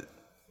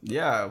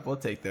 Yeah, we'll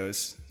take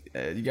those.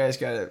 You guys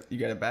got a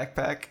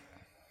backpack?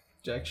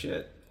 Jack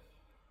shit.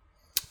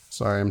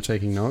 Sorry, I'm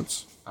taking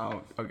notes.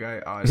 Oh,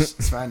 okay.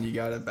 Sven, you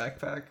got a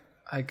backpack?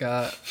 I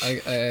got.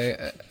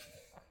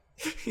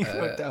 He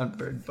went down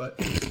bird butt.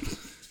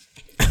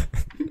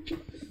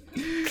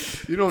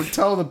 You don't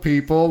tell the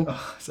people.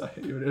 Sorry,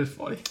 it was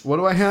funny. What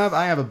do I have?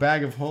 I have a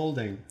bag of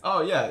holding.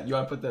 Oh yeah, you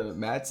want to put the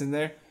mats in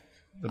there?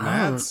 The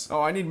mats.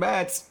 Oh, I need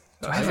mats.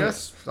 I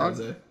guess.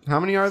 There's How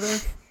many are there?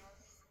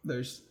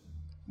 There's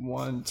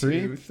 1,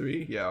 Three? 2,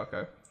 3. Yeah,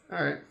 okay.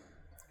 All right.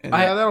 And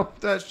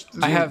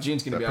Yeah,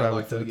 Gene's gonna that be out of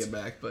probably luck till we fits. get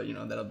back, but you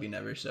know that'll be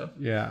never. So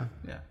Yeah.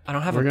 yeah. I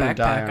don't have We're a gonna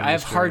die backpack. on I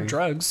have this hard journey.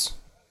 drugs.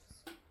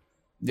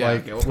 Yeah.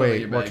 Like, okay, we'll put it in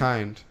wait, your what bag.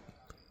 kind?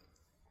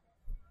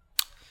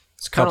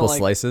 It's kind of Couple like,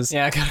 slices.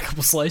 Yeah, I got a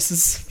couple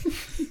slices.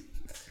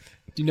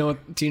 Do you know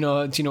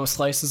what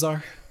slices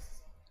are?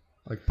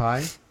 Like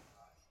pie?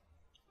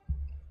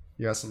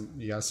 You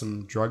got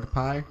some drug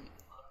pie?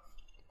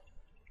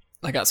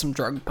 I got some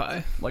drug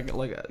pie.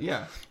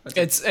 Yeah.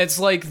 It's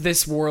like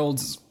this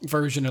world's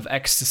version of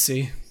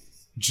ecstasy.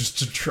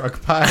 Just a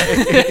drug pie?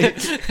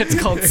 It's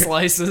called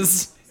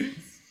slices.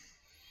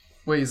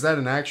 Wait, is that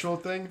an actual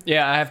thing?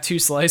 Yeah, I have 2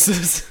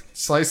 slices.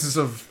 Slices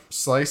of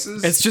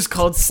slices? It's just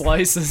called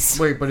slices.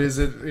 Wait, but is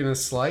it in a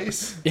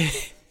slice? I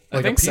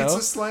Like think a pizza so.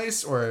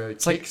 slice or a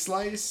cake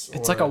slice?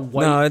 It's or- like a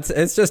white. No,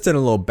 it's just in a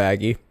little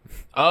baggie.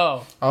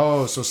 Oh,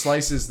 Oh, so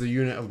slice is the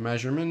unit of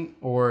measurement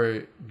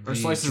or the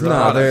slice is drug- the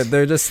No, product.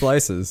 they're just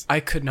slices.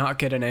 I could not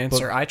get an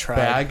answer. I tried.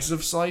 bags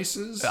of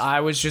slices? I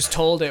was just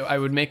told I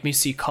would make me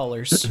see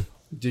colors.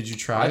 Did you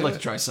try? I'd like to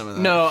try some of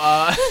that. No,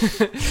 I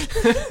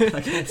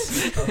can't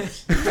see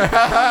colors.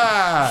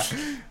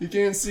 You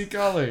can't see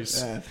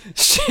colors. Yeah.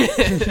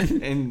 shit.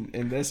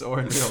 In this or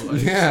in real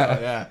life. Yeah.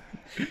 So, yeah.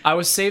 I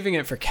was saving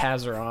it for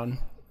Kazaron.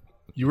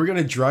 You were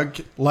gonna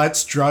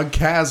let's drug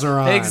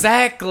Kazaron.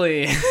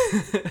 Exactly.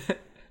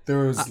 There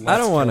was. I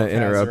don't want to Let's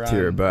Kill interrupt Kazaron.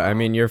 here, but I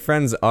mean, your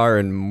friends are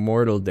in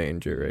mortal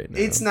danger right now.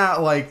 It's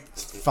not like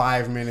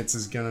 5 minutes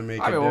is gonna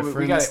make a difference.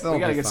 we They'll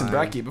gotta be get some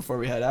fine. brekkie before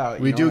we head out.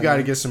 We you know do what I gotta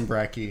mean? get some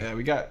brekkie. Yeah,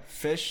 we got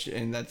fish,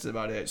 and that's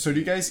about it. So do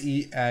you guys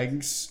eat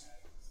eggs?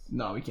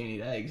 No, we can't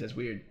eat eggs. That's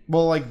weird.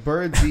 Well, like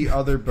birds eat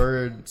other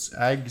birds'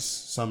 eggs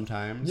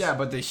sometimes. Yeah,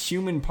 but the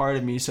human part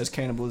of me says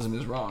cannibalism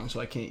is wrong, so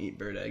I can't eat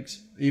bird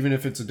eggs. Even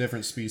if it's a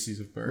different species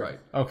of bird. Right.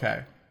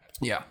 Okay.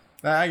 Yeah.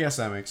 I guess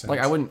that makes sense. Like,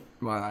 I wouldn't...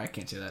 Well, I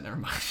can't say that. Never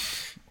mind.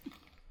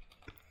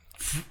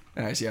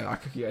 Alright, so yeah, I'll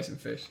cook you guys some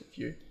fish if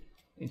you're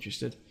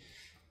interested.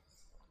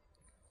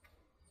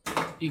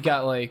 You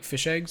got like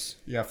fish eggs?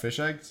 You got fish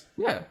eggs?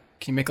 Yeah.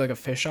 Can you make like a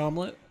fish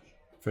omelet?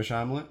 Fish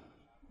omelet?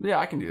 Yeah,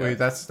 I can do that. Wait,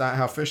 that's not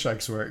how fish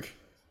eggs work.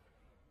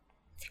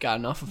 If you got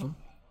enough of them.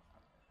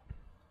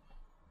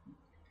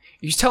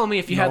 You're telling me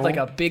if you had No. like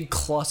a big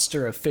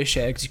cluster of fish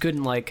eggs, you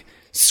couldn't like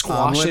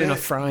squash Omelet it in a it?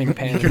 frying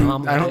pan You and couldn't-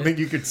 omelet I don't it? think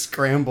you could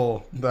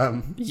scramble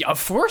them. Yeah,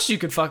 of course you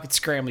could fucking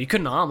scramble. You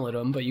couldn't omelet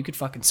them, but you could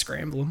fucking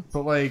scramble them.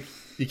 But like,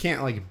 you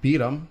can't like beat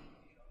them.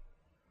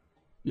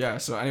 Yeah,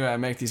 so anyway, I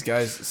make these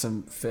guys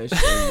some fish,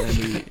 and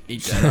then we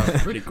eat that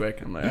up pretty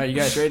quick. I'm like, alright, you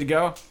guys ready to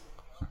go?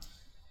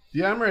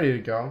 Yeah, I'm ready to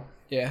go.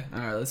 Yeah.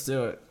 Alright, let's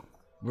do it.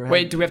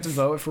 Wait, do we have to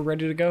vote if we're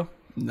ready to go?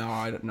 No,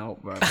 I don't know,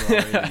 but we're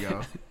all ready to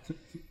go.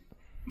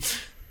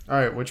 All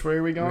right, which way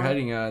are we going? We're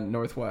heading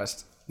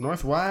northwest.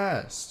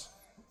 Northwest.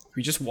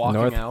 We just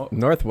walking out.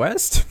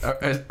 Northwest?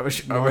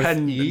 We're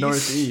heading Northeast?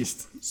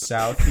 northeast.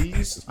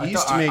 Southeast? East I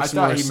makes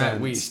thought more he sense.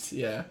 meant west.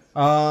 Yeah.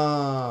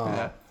 Oh.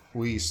 Yeah.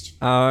 West.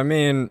 I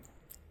mean,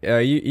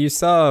 you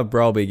saw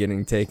Brawlby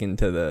getting taken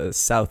to the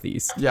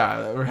southeast.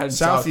 Yeah, we're heading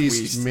Southeast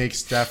southwest.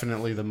 makes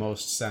definitely the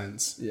most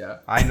sense. Yeah.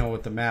 I know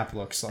what the map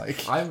looks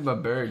like. I'm a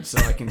bird, so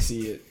I can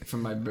see it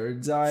from my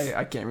bird's eye.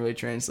 I can't really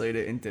translate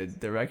it into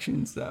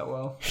directions that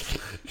well.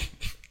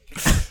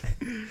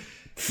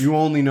 You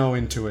only know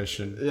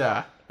intuition.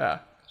 Yeah. Yeah.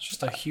 It's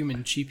just a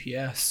human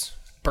GPS.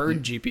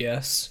 Bird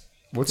GPS.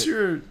 What's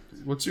your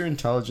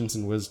intelligence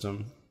and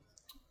wisdom?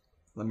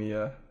 Let me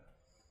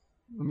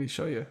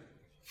show you.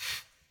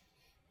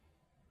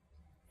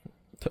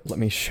 Let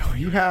me show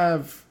you. You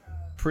have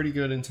pretty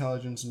good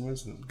intelligence and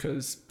wisdom.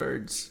 Cause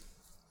birds.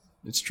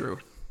 It's true.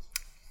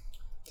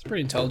 It's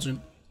pretty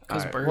intelligent.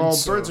 Because Alright. birds.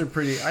 Well, birds are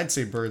pretty. I'd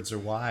say birds are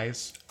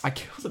wise. I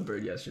killed a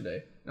bird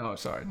yesterday. Oh,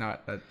 sorry,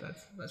 not that.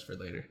 That's for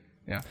later.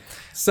 Yeah.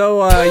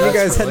 So, you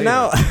guys for heading later.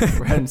 out?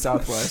 We're heading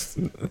southwest.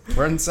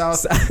 We're in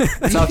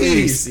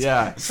Southeast.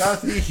 Yeah.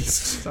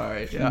 Southeast.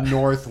 Sorry. Yeah.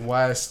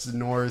 Northwest.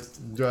 North.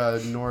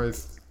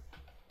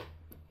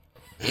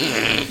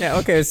 Yeah,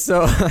 okay,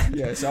 so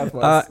Yeah.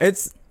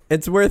 Southwest.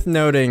 it's worth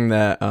noting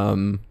that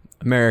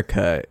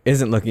America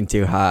isn't looking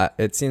too hot.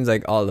 It seems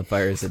like all the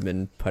fires have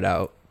been put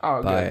out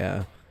Oh, by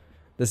good.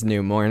 this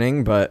new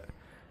morning, but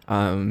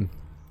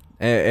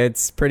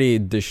it's pretty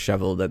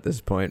disheveled at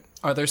this point.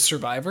 Are there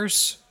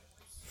survivors?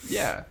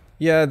 Yeah.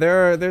 Yeah,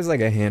 there's like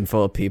a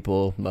handful of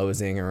people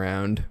moseying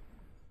around.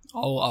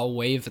 I'll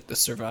wave at the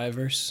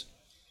survivors.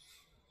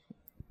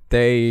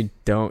 They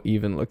don't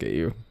even look at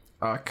you.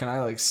 Can I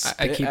like? I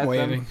Spit keep at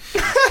waving.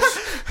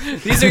 Them?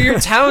 These are your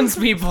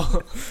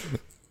townspeople.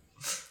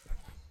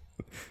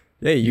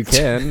 Yeah, you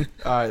can.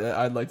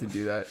 I'd like to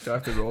do that. Do I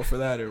have to roll for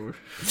that, or?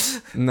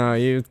 No,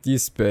 you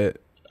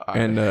spit, Alright.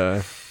 and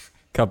a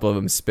couple of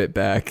them spit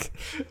back.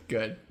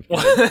 Good.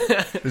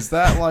 Is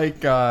that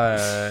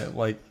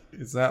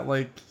is that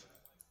like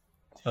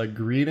a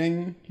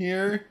greeting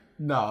here?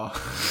 No.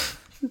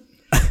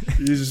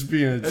 You're just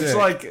being a dick. It's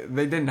like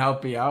they didn't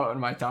help me out, and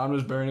my town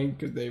was burning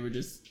because they were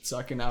just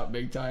sucking out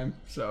big time.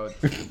 So,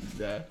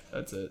 yeah,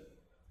 that's it.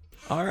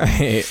 All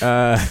right.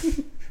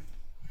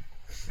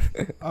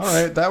 All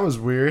right, that was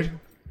weird.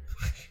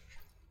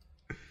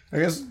 I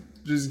guess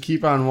just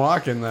keep on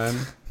walking then.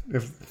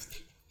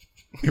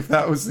 If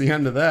that was the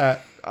end of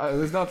that.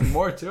 There's nothing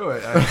more to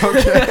it.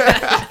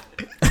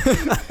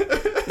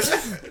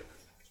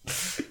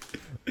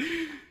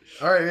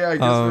 All right, yeah, I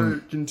guess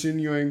we're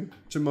continuing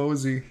to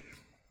mosey.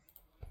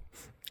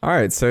 All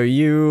right, so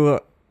you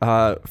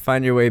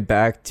find your way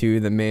back to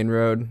the main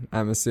road,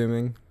 I'm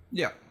assuming.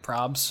 Yeah,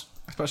 Probs.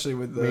 especially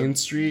with the Main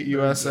Street,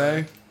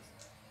 USA.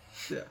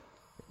 Yeah,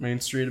 Main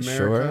Street,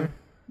 America. Sure.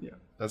 yeah.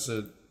 That's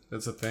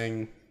a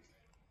thing.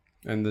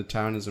 And the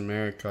town is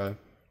America.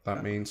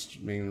 Not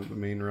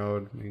main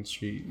road, Main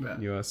Street, Yeah.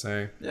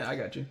 USA. Yeah, I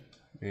got you.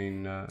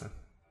 Main.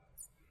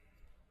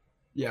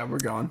 Yeah, we're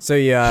going. So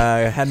you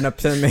heading up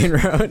to the main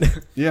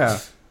road. Yeah.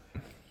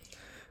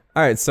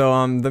 All right,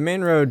 so the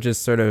main road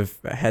just sort of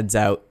heads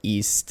out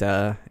east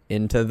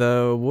into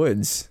the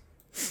woods.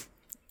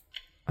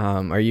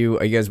 Are you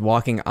guys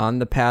walking on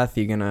the path?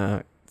 Are you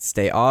gonna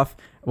stay off?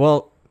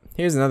 Well,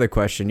 here's another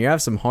question. You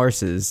have some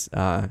horses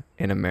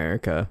in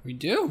America. We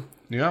do.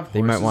 You have horses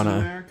They might wanna- in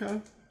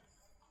America?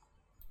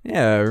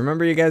 Yeah,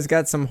 remember you guys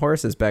got some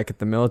horses back at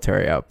the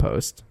military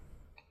outpost.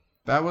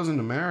 That wasn't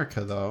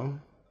America, though.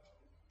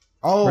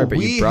 Oh, Right, but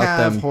we you brought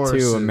have them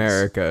horses. to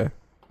America.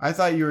 I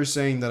thought you were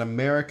saying that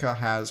America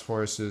has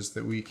horses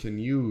that we can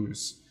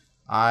use.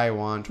 I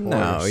want horse.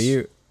 No,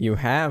 you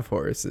have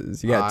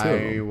horses. You got two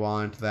of I them.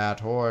 want that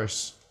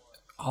horse.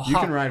 You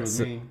can ride with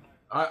me.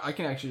 I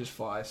can actually just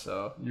fly,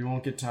 so. You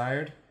won't get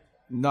tired?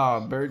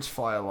 No, birds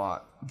fly a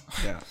lot.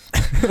 Yeah,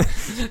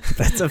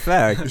 That's a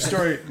fact. Your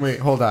story... Wait,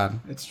 hold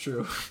on. it's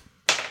true.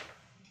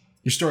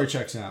 Your story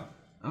checks out.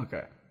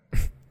 Okay.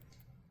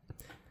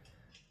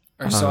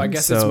 So I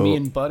guess it's so- me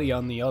and Buddy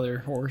on the other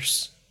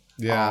horse.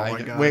 Yeah. Oh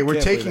my God, Wait, I we're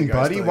can't believe taking that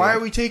guy's Buddy? still Why here.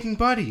 are we taking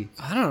Buddy?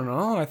 I don't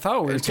know. I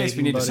thought we were In case we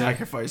taking need to Buddy.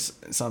 sacrifice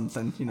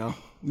something, you know.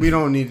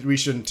 We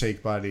shouldn't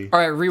take Buddy. All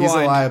right, He's a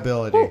rewind.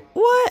 liability.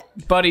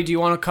 What? Buddy, do you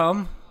want to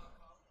come?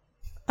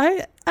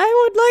 I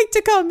would like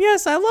to come.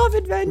 Yes, I love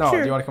adventure. No,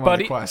 do you want to come on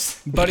Buddy- the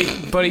quest?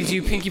 Buddy, do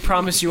you pinky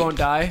promise you won't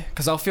die?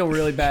 Because I'll feel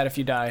really bad if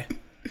you die.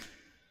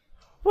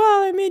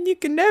 Well, I mean, you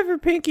can never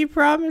pinky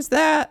promise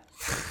that.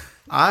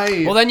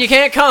 Well, then you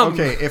can't come.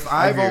 Okay, if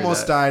I've agree with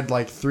almost that. died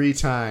like 3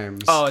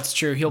 times... Oh, it's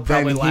true. He'll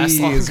then probably last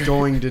he longer. is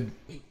going to.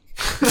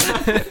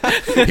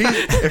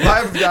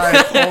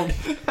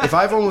 If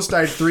I've almost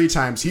died 3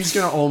 times, he's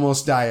gonna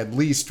almost die at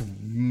least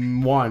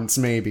once,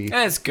 maybe.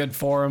 That's good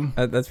for him.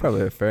 That's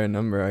probably a fair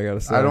number, I gotta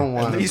say. I don't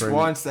want At least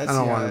once, that's- I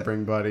don't yeah. want to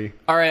bring Buddy.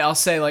 All right, I'll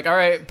say like, all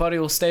right, Buddy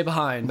will stay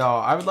behind. No,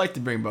 I would like to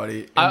bring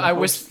Buddy. I I wish-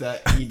 wish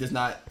that he does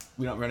not.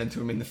 We don't run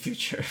into him in the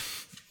future.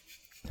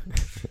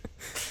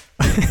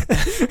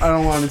 I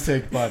don't want to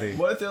take Buddy.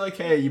 What if they're like,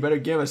 "Hey, you better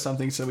give us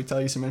something," so we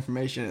tell you some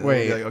information. And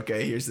Wait. they'll be like,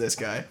 okay, here's this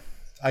guy.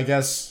 I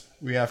guess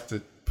we have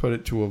to put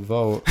it to a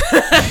vote.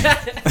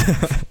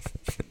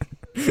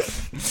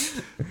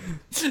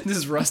 This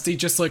is Rusty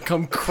just like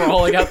come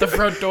crawling out the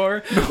front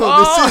door.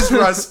 Oh, this is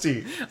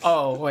Rusty.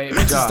 Oh wait,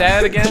 what's his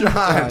dad again?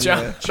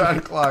 John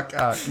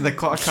Clawcock. The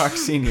Clawcock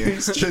Senior.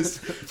 He's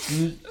just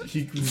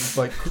he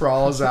like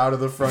crawls out of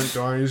the front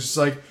door and he's just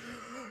like,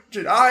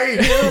 did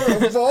I hear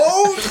a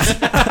vote?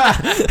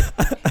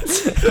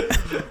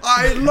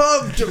 I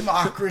love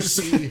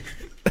democracy.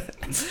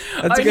 That's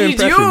a I good need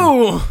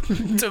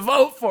impression. you to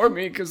vote for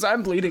me because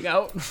I'm bleeding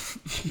out.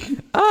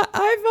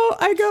 I vote.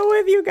 I go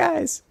with you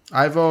guys.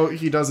 I vote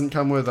he doesn't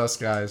come with us,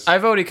 guys. I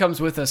vote he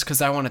comes with us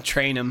because I want to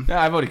train him.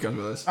 Yeah, I've already come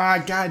with us.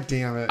 Ah, god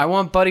damn it. I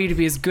want Buddy to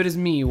be as good as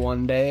me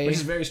one day. Which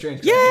is very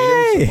strange. 'Cause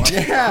I hate him so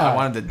much. Yeah. I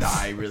want him to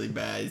die really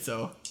bad,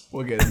 so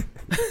we'll get him.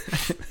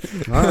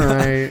 All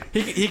right.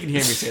 He can hear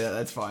me say that.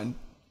 That's fine.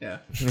 Yeah.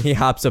 He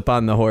hops up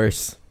on the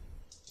horse.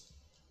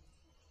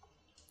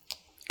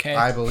 Okay.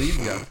 I believe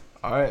you.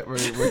 All right,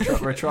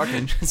 we're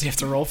trucking. Does he have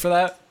to roll for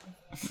that?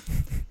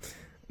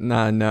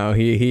 No,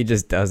 he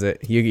just does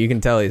it. You can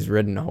tell he's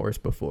ridden a horse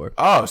before.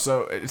 Oh,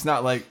 so it's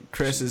not like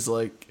Chris is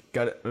like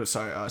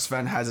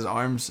Sven has his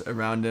arms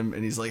around him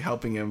and he's like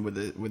helping him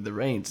with the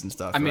reins and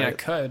stuff. I mean, I right?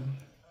 could,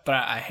 but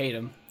I hate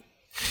him.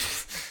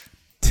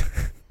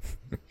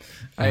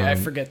 I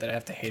forget that I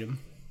have to hate him.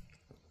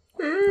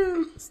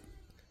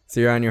 So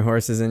you're on your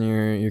horses and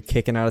you're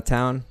kicking out of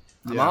town.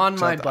 I'm on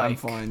my I'm bike.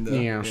 fine. Though.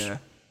 Yes. Yeah.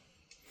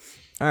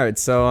 All right,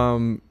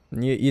 so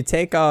you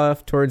take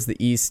off towards the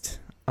east.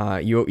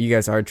 You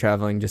guys are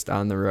traveling just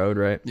on the road,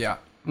 right? Yeah.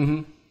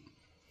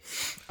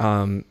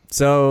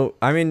 So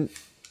I mean,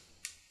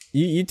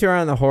 you two are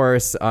on the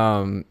horse.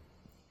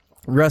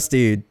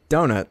 Rusty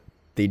Donut,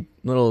 the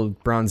little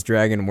bronze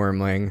dragon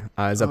wormling,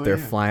 is up there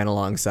flying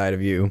alongside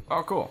of you.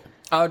 Oh, cool.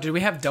 Oh, did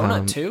we have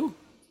Donut too?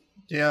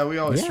 Yeah, we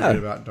always Yeah. forget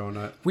about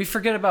Donut. We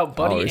forget about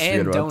Buddy Always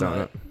and forget about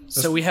Donut. Donut.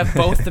 So we have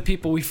both the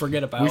people we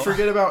forget about. We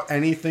forget about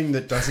anything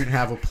that doesn't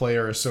have a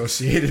player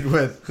associated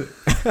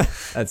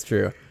with. That's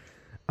true.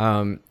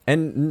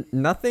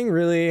 Nothing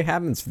really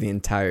happens for the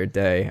entire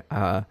day.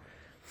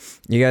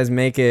 You guys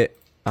make it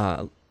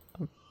a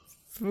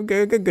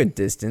good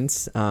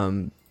distance.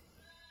 And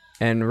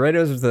right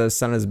as the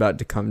sun is about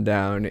to come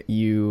down,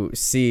 you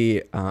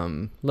see a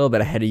little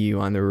bit ahead of you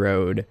on the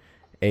road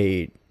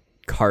a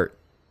cart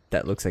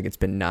that looks like it's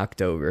been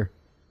knocked over.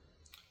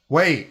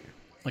 Wait,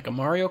 Like a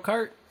Mario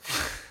Kart?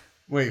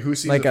 who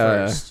sees Like it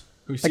a- first?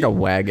 Like a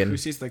wagon. Who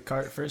sees the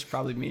cart first?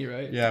 Probably me,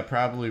 right? Yeah,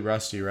 probably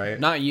Rusty, right?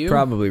 Not you?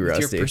 Probably With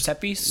Rusty. your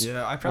Persephis?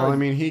 Yeah, I Well, probably. I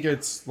mean, he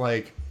gets,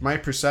 like, my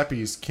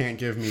Persephis can't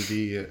give me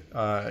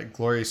the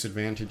glorious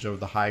advantage of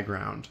the high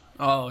ground.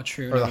 Oh,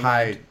 true. Or the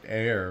high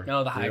air.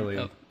 No, the high. really.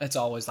 Oh, it's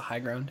always the high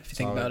ground if you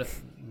think about it.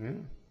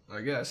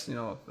 I guess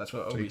that's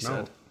what Obi Take said.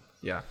 note.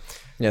 Yeah.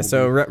 Yeah,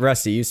 so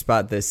Rusty, you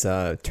spot this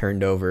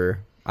turned over.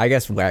 I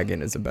guess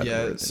wagon is a better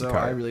Yeah, word than so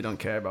cart. I really don't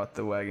care about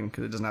the wagon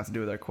because it doesn't have to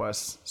do with our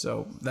quests.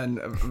 So then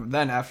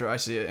after I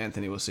see it,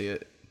 Anthony will see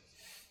it.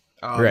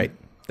 Right,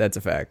 that's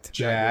a fact.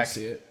 Jack will Jack,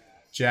 see it.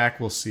 Jack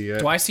will see it.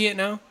 Do I see it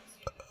now?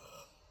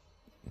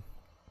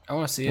 I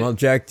want to see it. Well,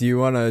 Jack, do you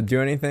want to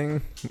do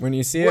anything when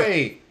you see it?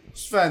 Wait,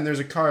 Sven, there's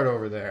a cart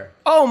over there.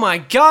 Oh my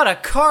god, a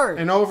cart!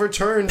 An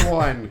overturned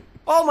one.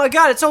 Oh my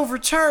god, it's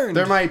overturned!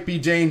 There might be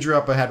danger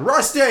up ahead.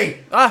 Rusty!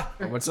 Ah!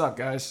 Oh, what's up,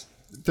 guys?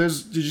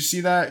 Did you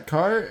see that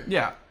cart?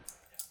 Yeah.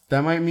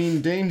 That might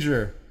mean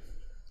danger.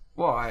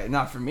 Well,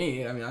 not for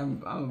me. I mean,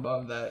 I'm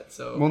above that.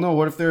 So. Well, no.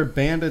 What if there are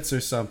bandits or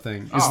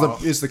something?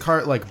 Is the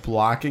cart like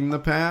blocking the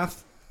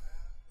path,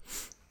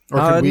 or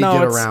can we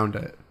get around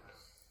it?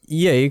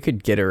 Yeah, you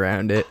could get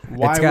around it.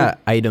 Why it's got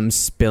items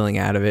spilling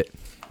out of it.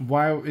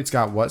 Why? It's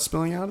got what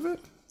spilling out of it?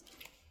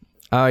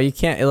 Oh, you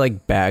can't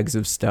like bags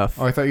of stuff.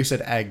 Oh, I thought you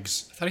said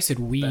eggs. I thought he said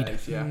weed.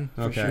 Bags, yeah.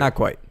 Okay. Not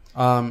quite.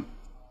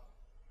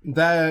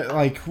 That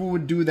like who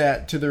would do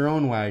that to their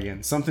own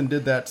wagon? Something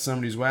did that to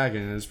somebody's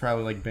wagon, and it's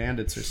probably like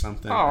bandits or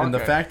something. Oh, And the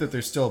okay. fact that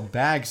there's still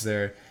bags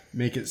there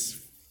make it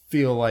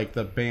feel like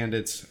the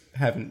bandits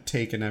haven't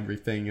taken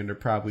everything and are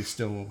probably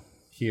still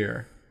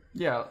here.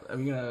 Yeah. Are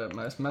we gonna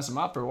mess them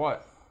up or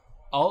what?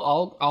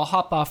 I'll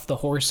hop off the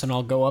horse and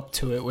I'll go up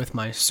to it with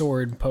my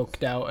sword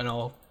poked out and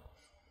I'll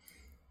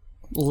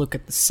look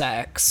at the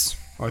sacks.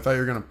 Oh, I thought you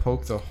were gonna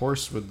poke the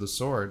horse with the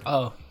sword.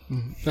 Oh.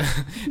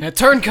 A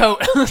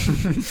turncoat.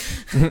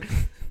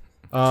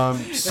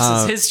 This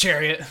is his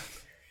chariot.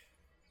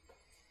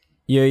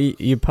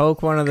 You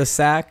poke one of the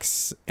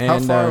sacks and How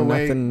far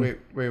away? nothing.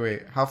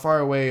 Wait. How far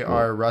away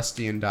are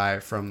Rusty and I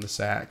from the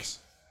sacks?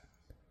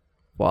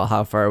 Well,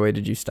 how far away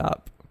did you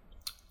stop?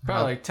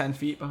 Probably like 10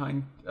 feet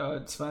behind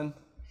Sven.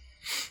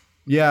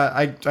 Yeah,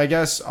 I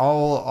guess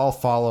I'll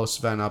follow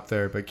Sven up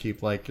there, but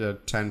keep like a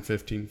 10,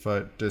 15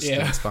 foot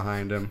distance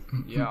behind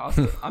him. Yeah,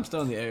 I'm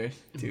still in the air.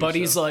 Too,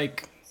 Buddy's so.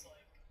 like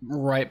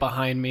right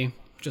behind me,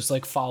 just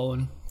like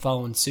following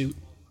suit.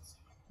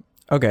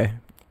 Okay.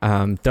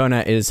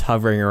 Donut is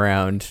hovering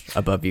around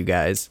above you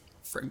guys.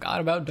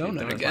 Forgot about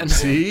Donut again.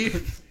 See?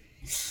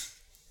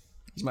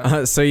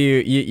 So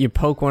you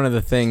poke one of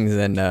the things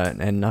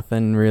and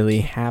nothing really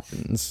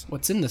happens.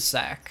 What's in the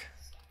sack?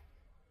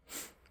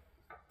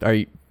 Are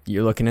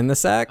you looking in the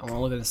sack? I want to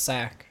look at the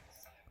sack.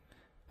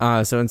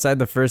 So inside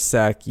the first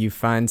sack, you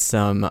find you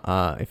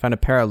find a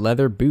pair of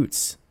leather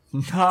boots.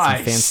 Nice.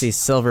 Some fancy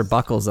silver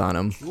buckles on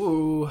them.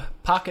 Ooh,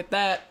 pocket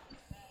that.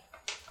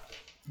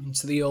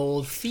 Into the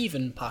old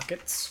thieving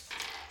pockets.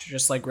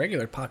 Just like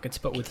regular pockets,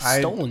 but with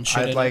stolen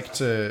shit. I'd like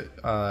to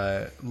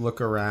look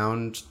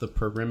around the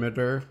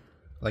perimeter.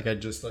 Like I'd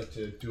just like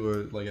to do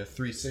a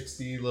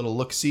 360 little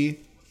look-see.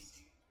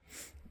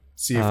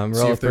 See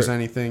if there's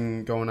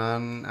anything going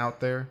on out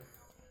there.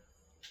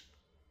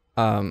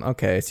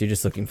 Okay, so you're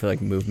just looking for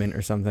like movement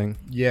or something?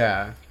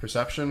 Yeah,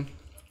 perception.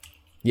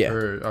 Yeah.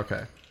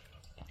 Okay.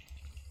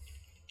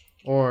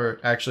 Or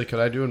actually, could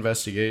I do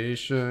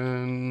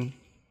investigation?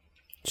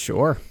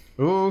 Sure.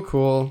 Ooh,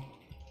 cool.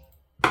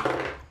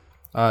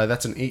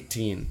 That's an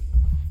 18.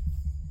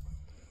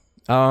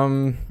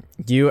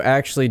 You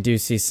actually do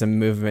see some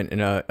movement in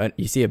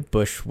you see a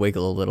bush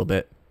wiggle a little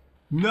bit.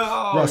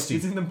 No, Rusty,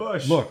 he's in the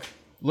bush.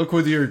 Look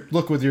with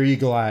your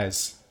eagle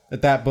eyes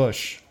at that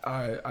bush.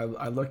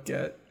 I look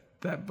at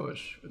that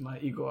bush with my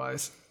eagle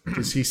eyes.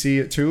 Does he see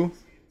it too?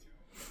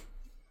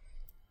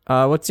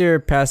 What's your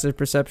passive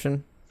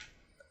perception?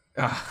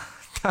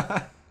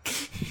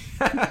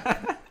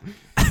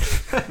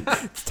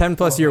 It's 10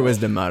 plus your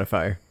wisdom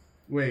modifier.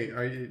 Wait,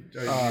 are you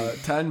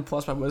 10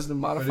 plus my wisdom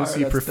modifier. But is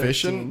he that's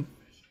proficient? 13.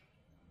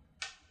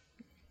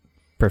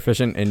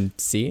 Proficient in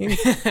seeing?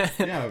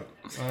 Yeah.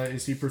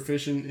 Is he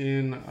proficient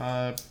in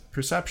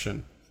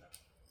perception?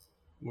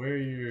 Where are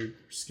your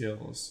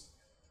skills?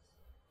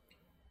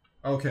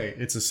 Okay,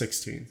 it's a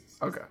 16.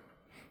 Okay.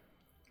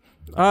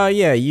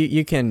 Yeah,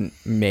 you can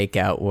make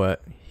out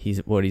what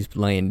he's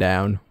laying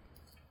down.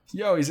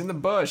 Yo, he's in the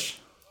bush.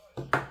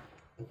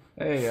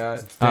 Hey,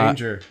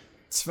 Danger.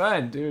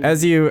 Sven, dude.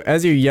 As you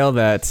yell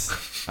that,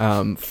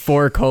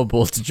 4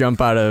 kobolds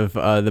jump out of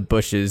the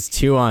bushes,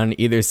 2 on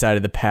either side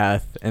of the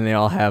path, and they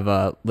all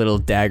have little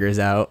daggers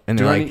out, and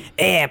they're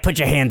like, put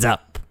your hands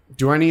up.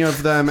 Do any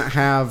of them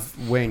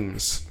have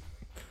wings?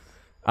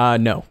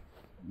 No.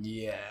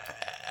 Yeah.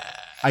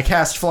 I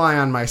cast fly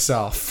on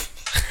myself.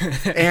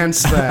 And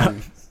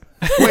Sven.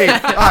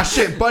 Wait,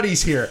 shit,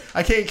 Buddy's here.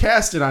 I can't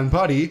cast it on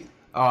Buddy.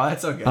 Oh,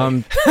 that's okay.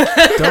 Don't.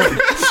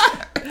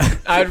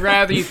 I'd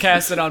rather you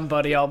cast it on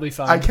Buddy. I'll be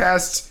fine. I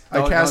cast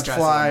Don't cast it on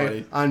fly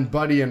Buddy. on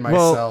Buddy and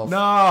myself.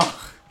 no.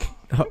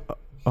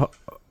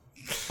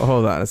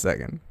 Hold on a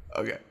second.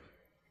 Okay.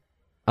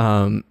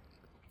 I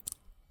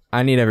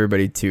need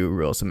everybody to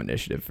roll some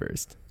initiative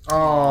first.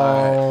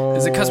 Oh.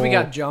 Is it because we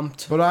got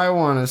jumped? But I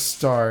want to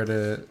start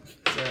it.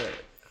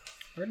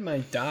 Where'd my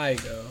die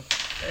go?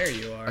 There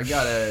you are. I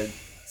got a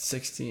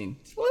 16.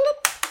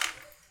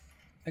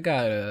 I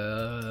got a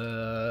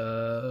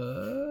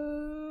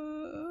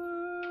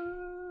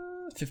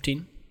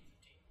 15.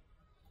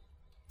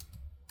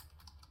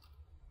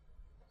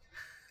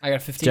 I got a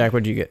 15. Jack,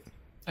 what'd you get?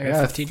 I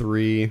got a 15.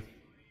 3,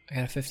 I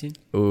got a 15.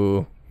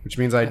 Ooh. which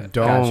means I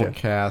don't Gotcha.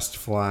 cast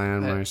fly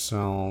on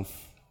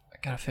myself. I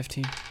got a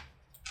 15.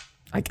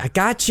 I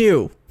got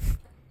you.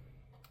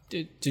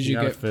 Did you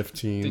got a get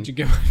 15? Did you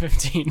get my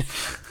 15?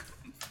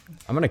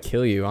 I'm gonna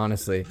kill you,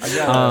 honestly. I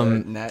got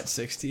a nat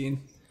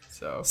 16.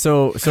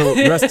 So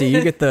Rusty,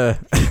 you get the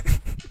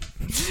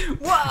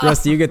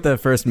Rusty, you get the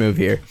first move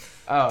here.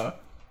 Oh,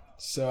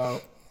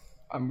 so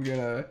I'm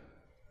gonna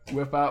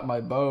whip out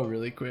my bow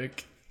really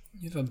quick.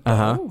 You have a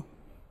bow?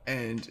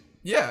 And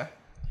yeah,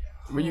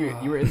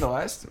 you were in the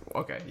last?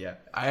 Okay, yeah.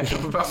 I have to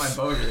whip out my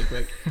bow really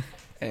quick,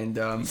 and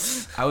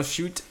I'll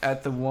shoot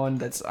at the one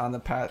that's on the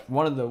path.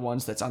 One of the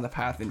ones that's on the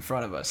path in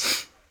front of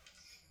us.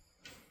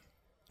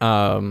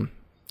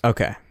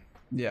 Okay.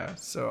 Yeah.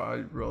 So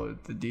I roll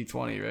the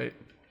d20, right?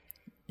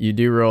 You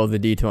do roll the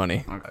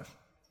d20. Okay.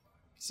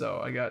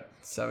 So I got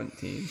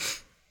 17.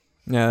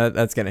 Yeah,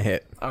 that's gonna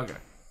hit. Okay.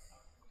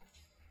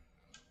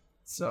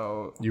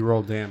 So You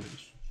roll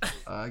damage.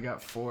 I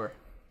got 4.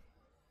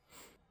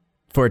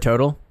 4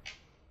 total.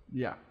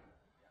 Yeah.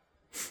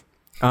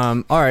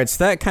 All right,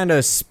 so that kind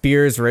of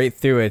spears right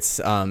through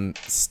its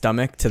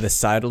stomach to the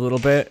side a little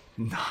bit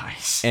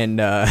Nice. and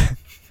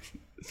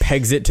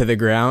pegs it to the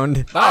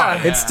ground.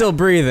 Ah, It's still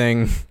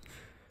breathing,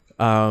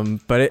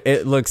 but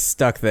it looks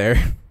stuck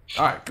there.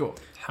 All right. Cool.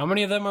 How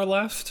many of them are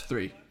left?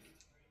 3.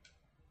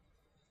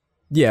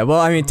 Yeah, well,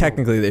 I mean,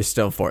 technically there's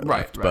still 4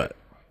 left, right. but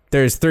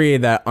there's 3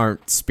 that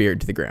aren't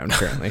speared to the ground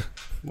currently.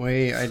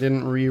 Wait, I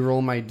didn't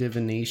re-roll my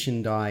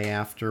divination die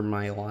after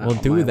my Well,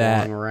 do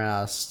that. long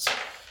rest.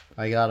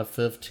 I got a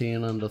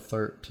 15 and a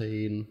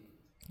 13.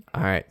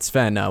 All right,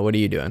 Sven, what are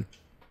you doing?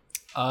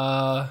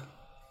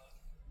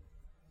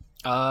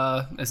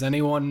 Is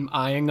anyone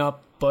eyeing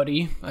up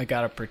Buddy? I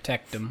gotta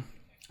protect him.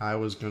 I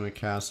was gonna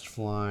cast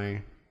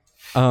fly.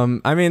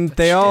 I mean,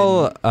 they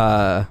all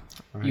are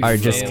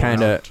just failed.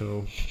 kind of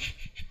So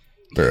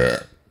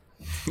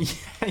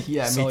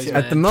Yeah. So Me too.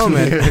 at the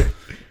moment.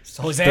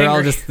 So he's They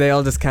angry.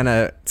 all just kind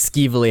of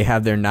skeevily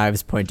have their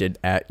knives pointed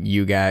at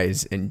you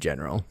guys in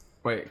general.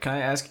 Wait. Can I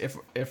ask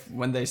if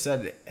when they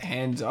said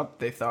hands up,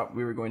 they thought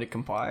we were going to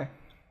comply?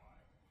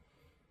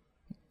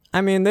 I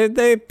mean,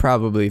 they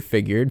probably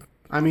figured.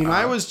 I mean,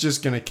 I was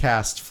just gonna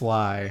cast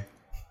fly.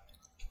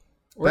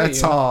 Where are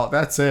That's you? all.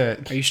 That's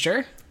it. Are you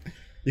sure?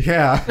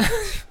 Yeah.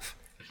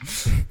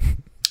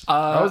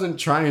 I wasn't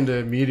trying to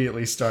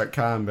immediately start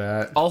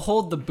combat. I'll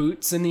hold the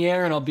boots in the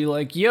air and I'll be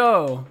like,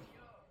 "Yo,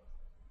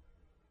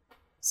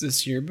 is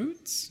this your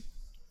boots?"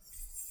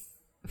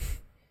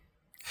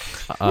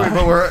 Wait,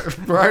 but we're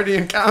already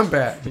in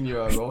combat. Can you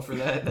roll for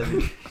that?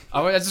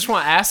 I just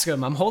want to ask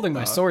him. I'm holding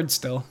my sword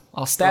still.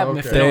 I'll stab him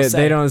if okay. they don't They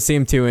say. don't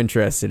seem too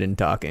interested in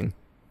talking.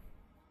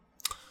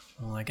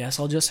 Well, I guess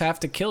I'll just have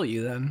to kill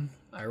you then.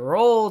 I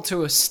roll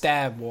to a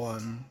stab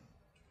one.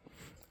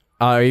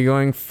 Are you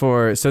going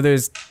for? So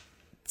there's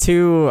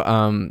 2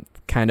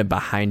 kind of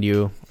behind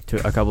you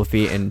to a couple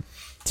feet, and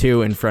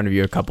 2 in front of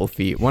you a couple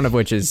feet. One of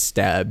which is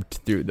stabbed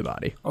through the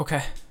body.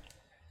 Okay.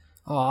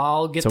 Oh,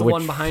 I'll get So the which-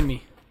 one behind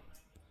me.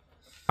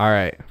 All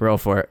right, roll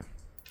for it.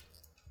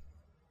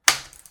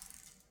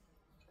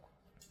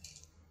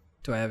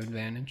 Do I have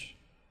advantage?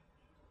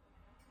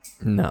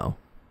 No,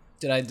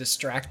 Did I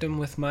distract him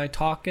with my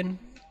talking?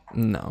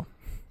 no.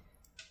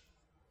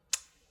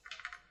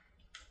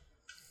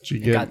 Did you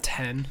I get? got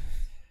 10.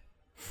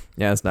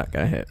 Yeah, it's not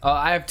gonna hit.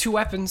 I have 2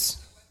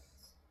 weapons.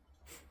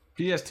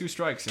 He has 2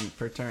 strikes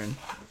per turn.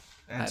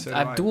 And so do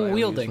I'm I, dual but I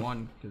only used wielding.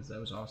 1 because that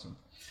was awesome.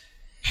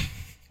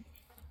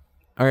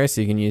 All right,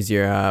 so you can use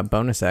your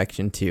bonus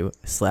action to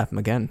slap him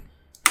again.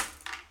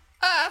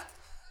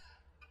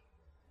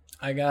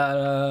 I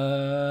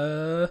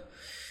got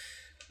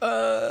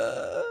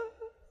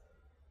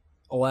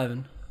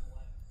 11.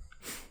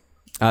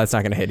 It's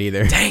not gonna hit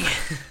either. Dang it.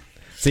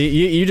 So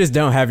you just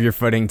don't have your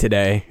footing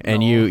today,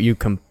 and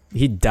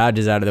he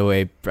dodges out of the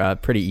way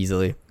pretty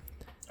easily.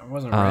 I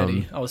wasn't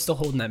ready. I was still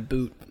holding that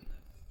boot.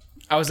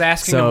 I was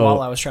asking him So-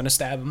 while I was trying to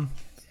stab him.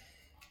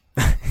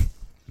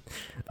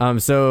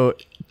 So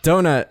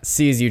Donut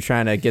sees you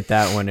trying to get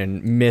that one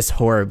and miss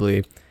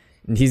horribly,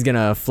 and he's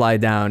gonna fly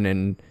down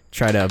and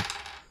try to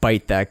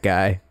bite that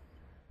guy,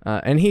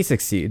 and he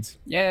succeeds.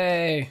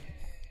 Yay.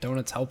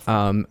 Donut's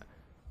helpful.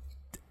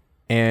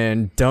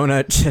 And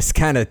Donut just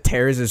kind of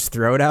tears his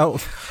throat out,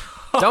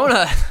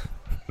 Donut!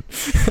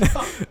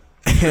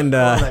 and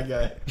that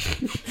guy.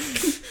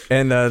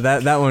 and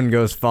that one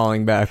goes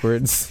falling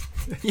backwards.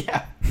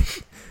 Yeah.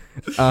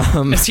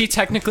 Is he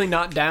technically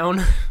not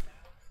down?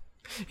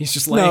 He's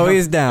just laying No, up-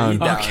 he's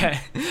down. Okay.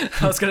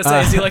 I was going to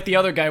say, is he like the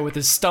other guy with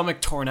his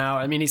stomach torn out?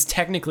 I mean, he's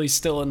technically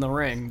still in the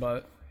ring,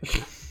 but...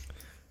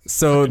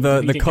 So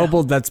the bleeding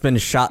kobold that's been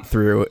shot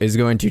through is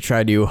going to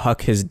try to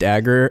huck his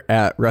dagger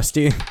at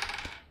Rusty.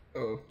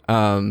 Oh.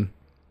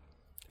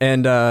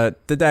 And the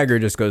dagger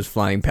just goes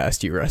flying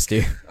past you,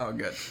 Rusty. Oh,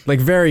 good. Like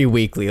very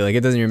weakly, like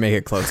it doesn't even make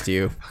it close to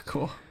you.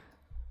 Cool.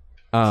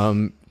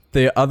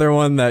 The other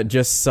one that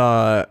just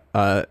saw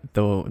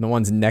the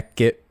one's neck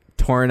get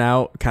torn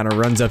out kind of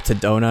runs up to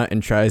Donut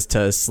and tries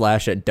to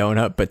slash at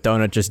Donut, but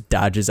Donut just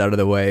dodges out of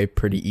the way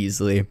pretty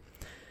easily.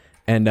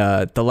 And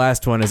the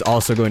last one is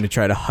also going to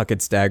try to huck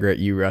its dagger at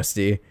you,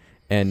 Rusty.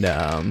 And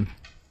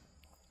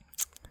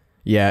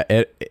yeah,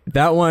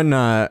 that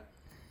one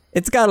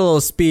it's got a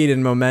little speed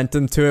and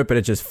momentum to it, but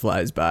it just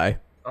flies by.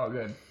 Oh,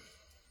 good.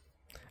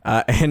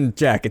 And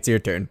Jack, it's your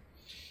turn.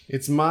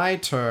 It's my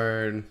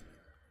turn.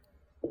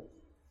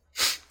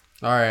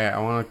 All right, I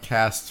want to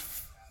cast.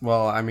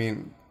 Well, I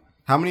mean,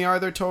 how many are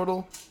there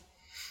total?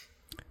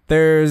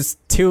 There's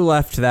 2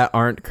 left that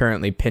aren't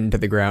currently pinned to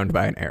the ground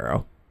by an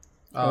arrow.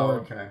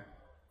 Oh, okay.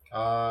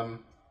 I'm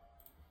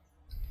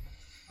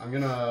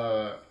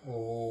gonna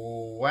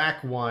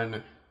whack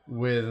one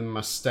with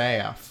my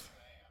staff.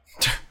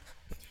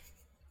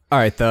 All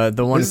right, the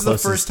one This is the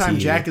closest first to time you.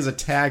 Jack is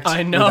attacked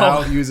I know.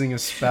 without using a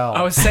spell.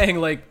 I was saying,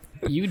 like,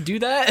 you do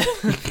that?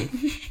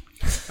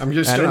 I'm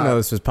just I gonna, didn't know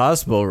this was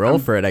possible. Roll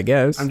for it, I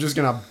guess. I'm just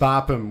gonna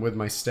bop him with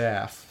my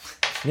staff.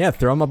 Yeah,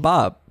 throw him a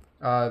bop.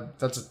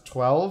 That's a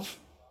 12.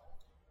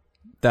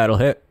 That'll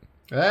hit.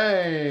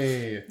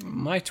 Hey!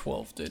 My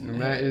 12 didn't.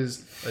 And that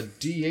is a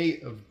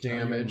D8 of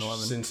damage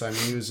 11. since I'm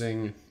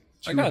using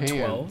 2 I got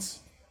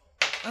hands.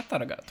 12. I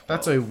thought I got 12.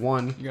 That's a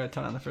 1. You got a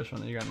 10 on the first one,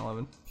 and you got an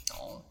 11.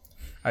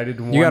 I did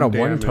 1 You got a 1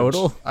 damage.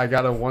 total? I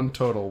got a 1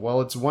 total.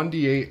 Well, it's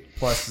 1d8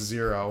 plus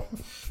 0.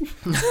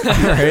 All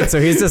right, so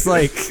he's just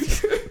like,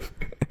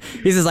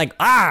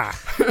 I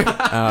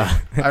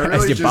really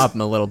as you just, bop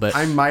him a little bit.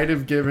 I might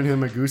have given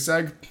him a goose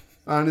egg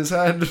on his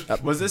head.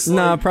 Was this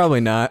No, like,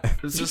 probably not.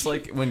 it's just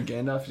like when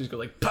Gandalf just go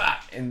like, "Pah!"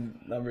 in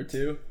number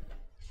 2?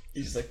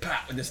 He's just like, "Pah!"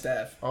 with the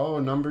staff. Oh,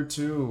 number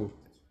 2.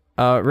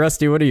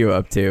 Rusty, what are you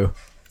up to?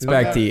 It's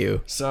back to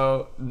you.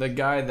 So, the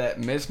guy that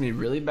missed me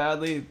really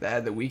badly, that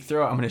had the weak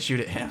throw, I'm gonna shoot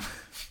at him.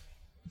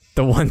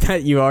 The one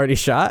that you already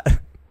shot?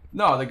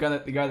 No, the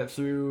guy that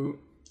threw...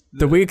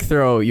 The weak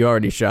throw you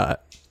already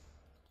shot.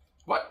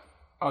 What?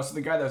 Oh, so the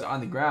guy that was on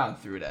the ground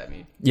threw it at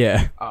me.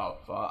 Yeah. Oh,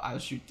 well, I'll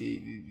shoot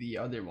the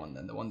other one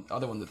then. The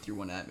other one that threw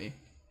one at me.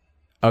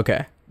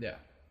 Okay. Yeah.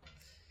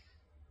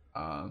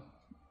 I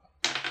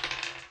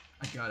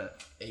got a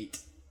 8.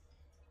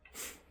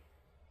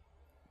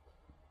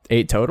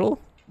 8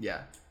 total?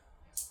 Yeah.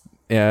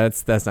 Yeah,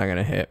 that's not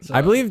gonna hit. So-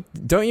 I believe.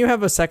 Don't you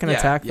have a second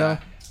attack though?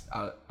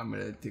 I'm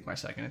gonna take my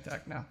second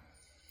attack now.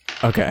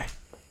 Okay.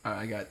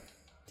 I got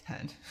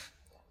 10.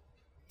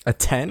 A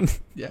 10?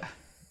 Yeah.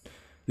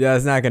 Yeah,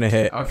 it's not gonna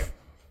hit. Okay.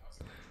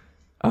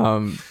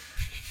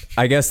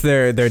 I guess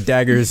their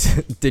daggers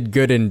did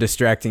good in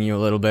distracting you a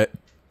little bit.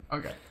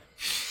 Okay.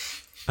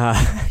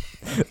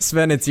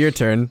 Sven, it's your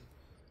turn.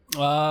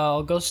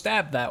 I'll go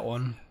stab that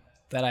one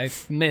that I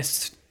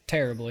missed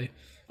terribly.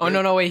 Oh,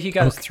 no, wait, he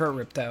got his throat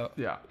ripped out.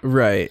 Yeah.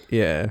 Right.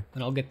 Yeah.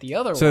 And I'll get the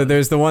other So one.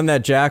 there's the one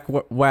that Jack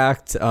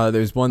whacked.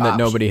 There's one that Bopped.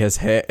 nobody has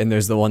hit, and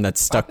there's the one that's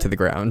stuck to the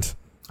ground.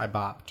 I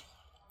bopped.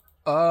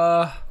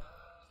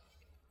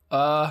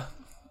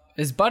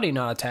 Is Buddy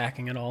not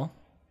attacking at all?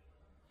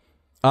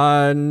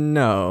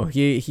 No.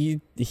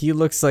 He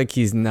looks like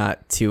he's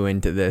not too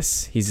into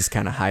this. He's just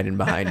kind of hiding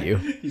behind you.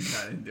 He's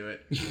not into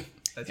it.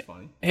 That's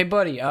funny. Hey,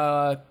 Buddy,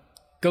 go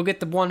get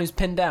the one who's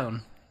pinned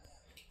down.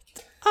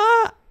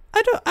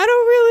 I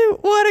don't really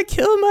want to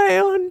kill my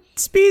own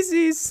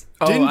species.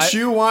 Didn't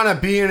you want to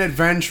be an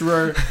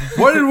adventurer?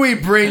 What did we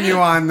bring you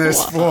on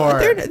this for?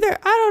 They're,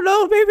 I don't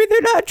know. Maybe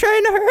they're not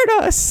trying to hurt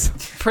us.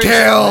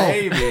 Kill!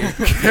 Maybe.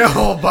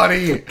 Kill,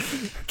 buddy!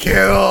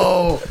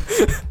 Kill!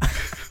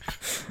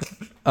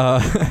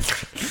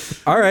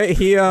 All right.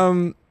 He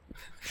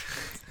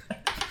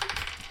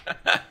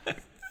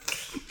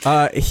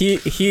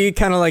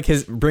kind of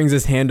like brings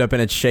his hand up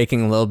and it's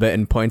shaking a little bit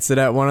and points it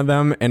at one of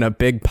them, and a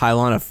big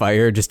pylon of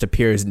fire just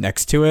appears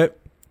next to it,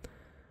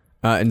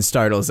 and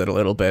startles it a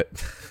little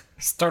bit.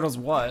 Startles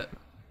what?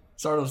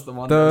 Startle's the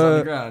one that was on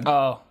the ground.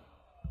 Oh.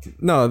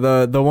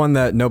 No, the one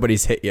that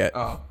nobody's hit yet.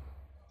 Oh.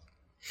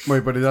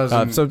 Wait, but it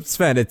doesn't... So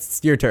Sven, it's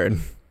your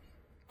turn.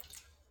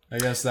 I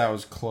guess that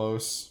was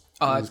close.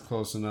 It was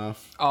close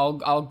enough.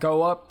 I'll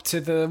go up to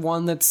the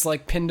one that's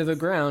like pinned to the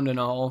ground and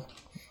I'll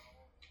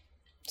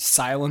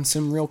silence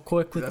him real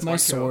quick with That's my my kill.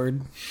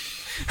 sword.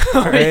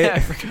 All right. Yeah, I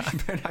forgot. I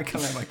better not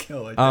come at my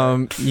kill like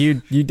that.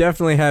 You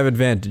definitely have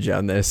advantage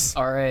on this.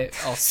 All right,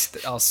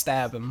 I'll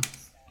stab him.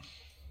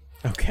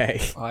 Okay.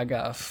 Oh, I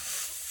got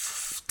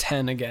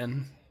 10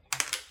 again.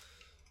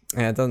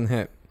 Yeah, it doesn't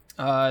hit.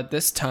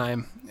 This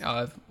time,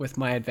 with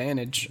my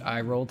advantage,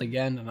 I rolled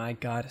again and I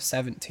got a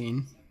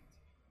 17.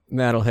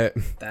 That'll hit.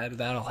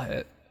 That'll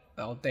hit.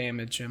 That'll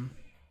damage him.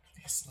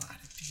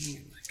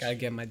 Gotta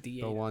get my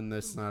D8. The one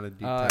that's not a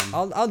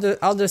D10.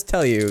 I'll just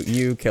tell you,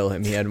 you kill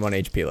him. He had 1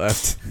 HP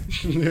left.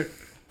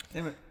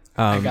 Damn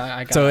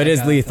it. So it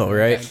is lethal,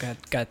 right? I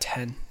got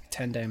 10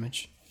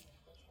 damage.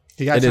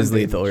 He got It is 10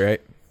 damage. lethal,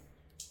 right?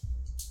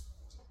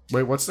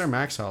 Wait, what's their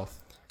max health?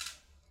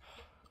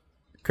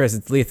 Chris,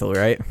 it's lethal,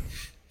 right?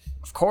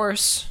 Of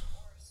course.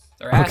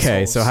 They're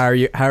Okay, assholes. so how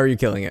are you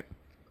killing it?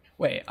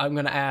 Wait, I'm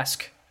gonna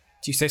ask.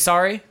 Do you say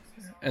sorry?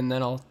 And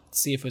then I'll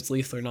see if it's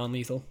lethal or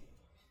non-lethal.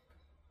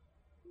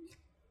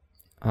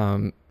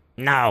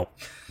 No.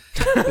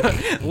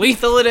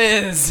 Lethal it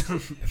is!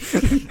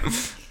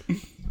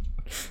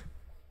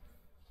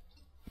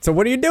 So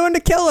what are you doing to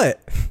kill it?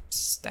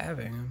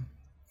 Stabbing him.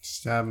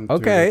 Stab him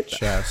Okay. through the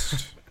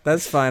chest.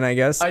 That's fine, I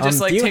guess. I just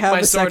do you take have my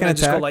a sword second and I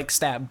just go attack? like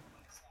stab.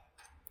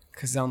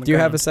 Cause it's on the Do you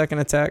have a ground. second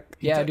attack?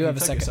 Yeah, I do have a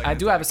took your second. second I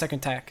do have a second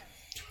attack.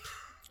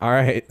 All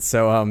right.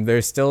 So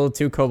there's still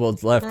 2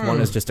 kobolds left.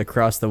 One is just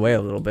across the way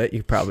a little bit. You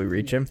could probably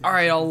reach him.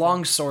 Alright, I'll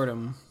longsword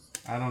him.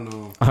 I don't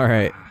know. All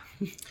right.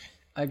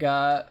 I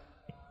got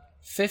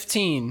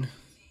 15.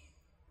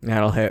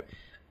 That'll hit.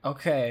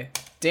 Okay.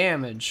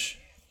 Damage.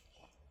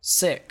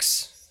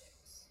 6.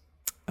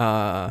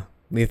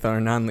 Lethal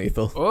or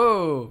non-lethal?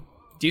 Whoa.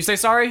 Do you say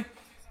sorry?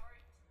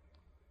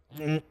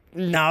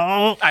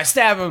 No. I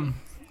stab him.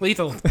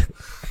 Lethal.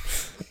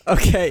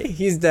 Okay,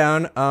 he's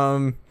down.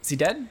 Is he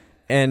dead?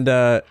 And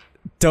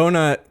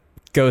Donut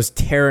goes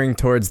tearing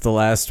towards the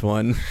last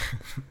one.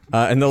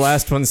 And the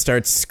last one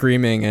starts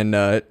screaming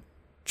and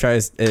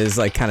is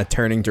like kind of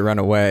turning to run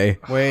away.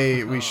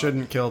 Wait, we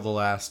shouldn't kill the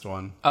last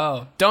one.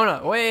 Oh,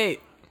 Donut, wait.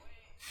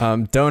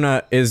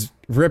 Donut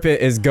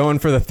is going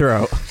for the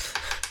throat.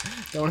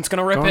 Donut's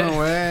gonna rip Don't it.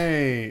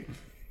 away.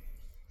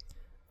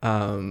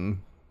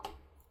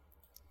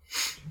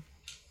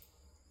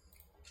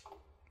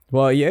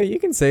 Well, yeah, you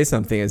can say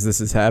something as this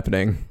is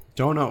happening.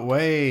 Donut,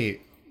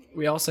 wait.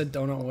 We all said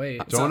Donut, wait.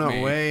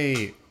 Donut,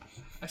 wait.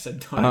 I said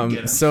don't get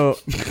him. So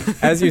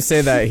as you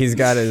say that, he's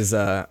got his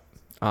oh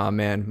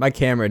man, my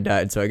camera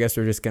died, so I guess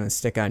we're just gonna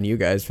stick on you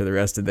guys for the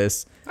rest of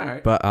this. All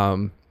right. But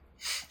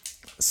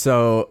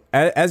so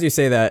as you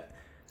say that,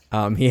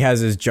 he has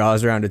his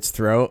jaws around its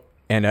throat,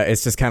 and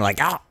it's just kind of like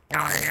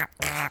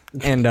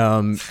and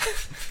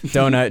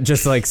Donut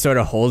just like sort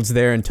of holds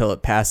there until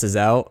it passes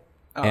out,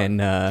 and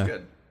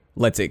good.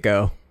 lets it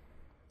go.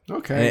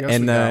 Okay. I guess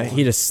And we got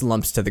he just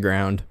slumps to the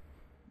ground.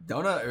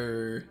 Donut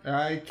or one.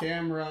 Alright,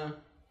 camera.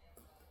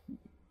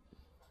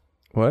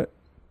 What?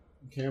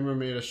 Camera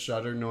made a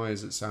shutter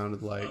noise, it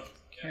sounded like.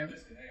 Camera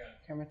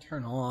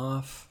turn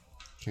off.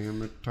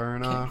 Camera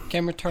turn off.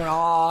 Camera turn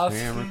off.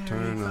 Camera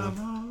turn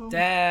off.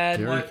 Dad.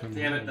 Gary,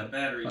 Damn it, the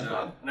battery's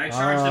out. And I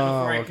charged it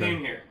before I came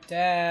here.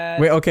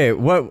 Dad. Wait, okay,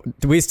 what?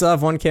 Do we still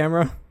have one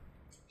camera?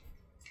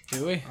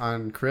 Do we?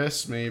 On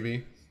Chris,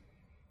 maybe.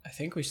 I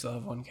think we still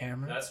have one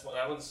camera. That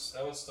one's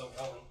still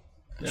going.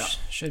 yeah.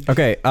 Should be.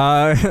 Okay,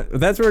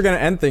 that's where we're gonna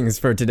end things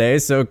for today.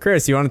 So,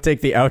 Chris, you want to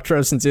take the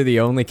outro since you're the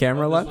only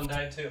camera This left? one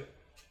died too.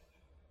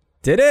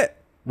 Did it?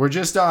 We're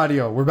just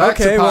audio. We're back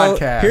Okay, to well,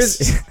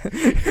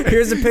 podcast.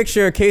 here's a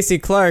picture of Casey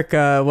Clark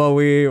while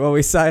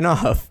we sign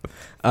off.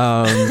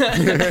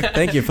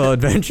 Thank you, fellow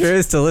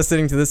adventurers, to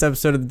listening to this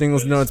episode of the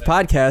Dingles and Donuts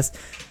podcast.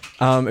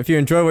 If you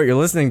enjoy what you're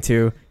listening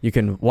to, you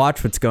can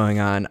watch what's going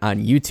on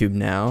YouTube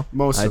now.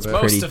 Most of It's it.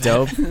 pretty Most of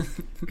dope.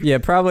 Yeah,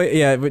 probably.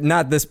 Yeah, but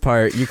not this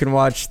part. You can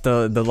watch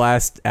the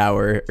last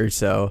hour or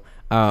so.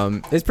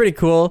 It's pretty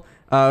cool.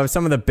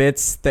 Some of the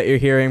bits that you're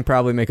hearing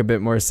probably make a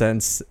bit more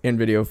sense in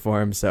video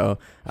form, so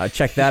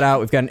check that out.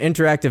 We've got an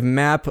interactive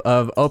map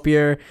of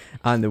Opier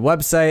on the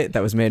website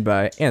that was made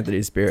by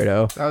Anthony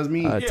Spirito. That was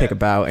me. Take a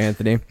bow,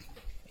 Anthony.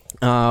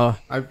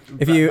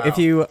 If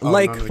you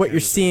like none of the what you're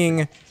cameras.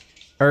 seeing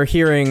or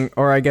hearing,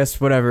 or I guess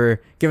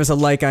whatever, give us a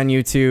like on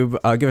YouTube,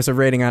 give us a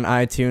rating on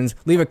iTunes,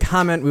 leave a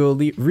comment. We will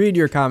read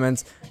your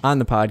comments on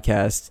the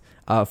podcast.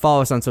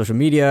 Follow us on social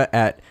media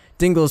at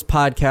Dingles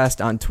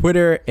Podcast on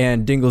Twitter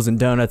and Dingles and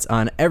Donuts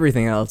on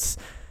everything else.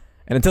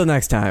 And until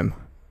next time,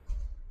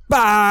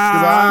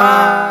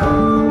 bye!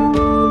 Goodbye.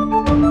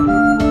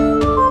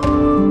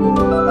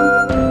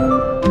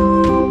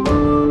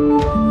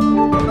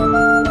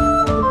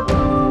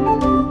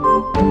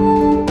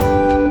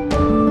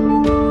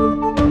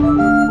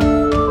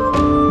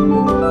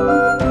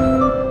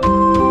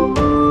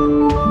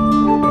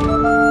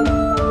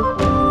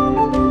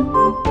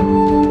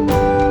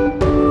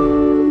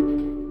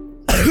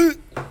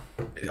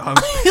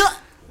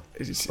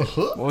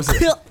 What was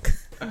it?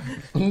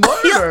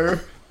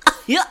 Murder.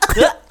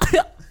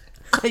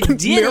 I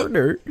did it.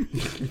 Murder.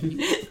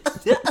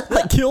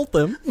 I killed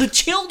them. The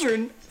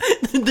children.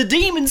 The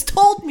demons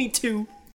told me to.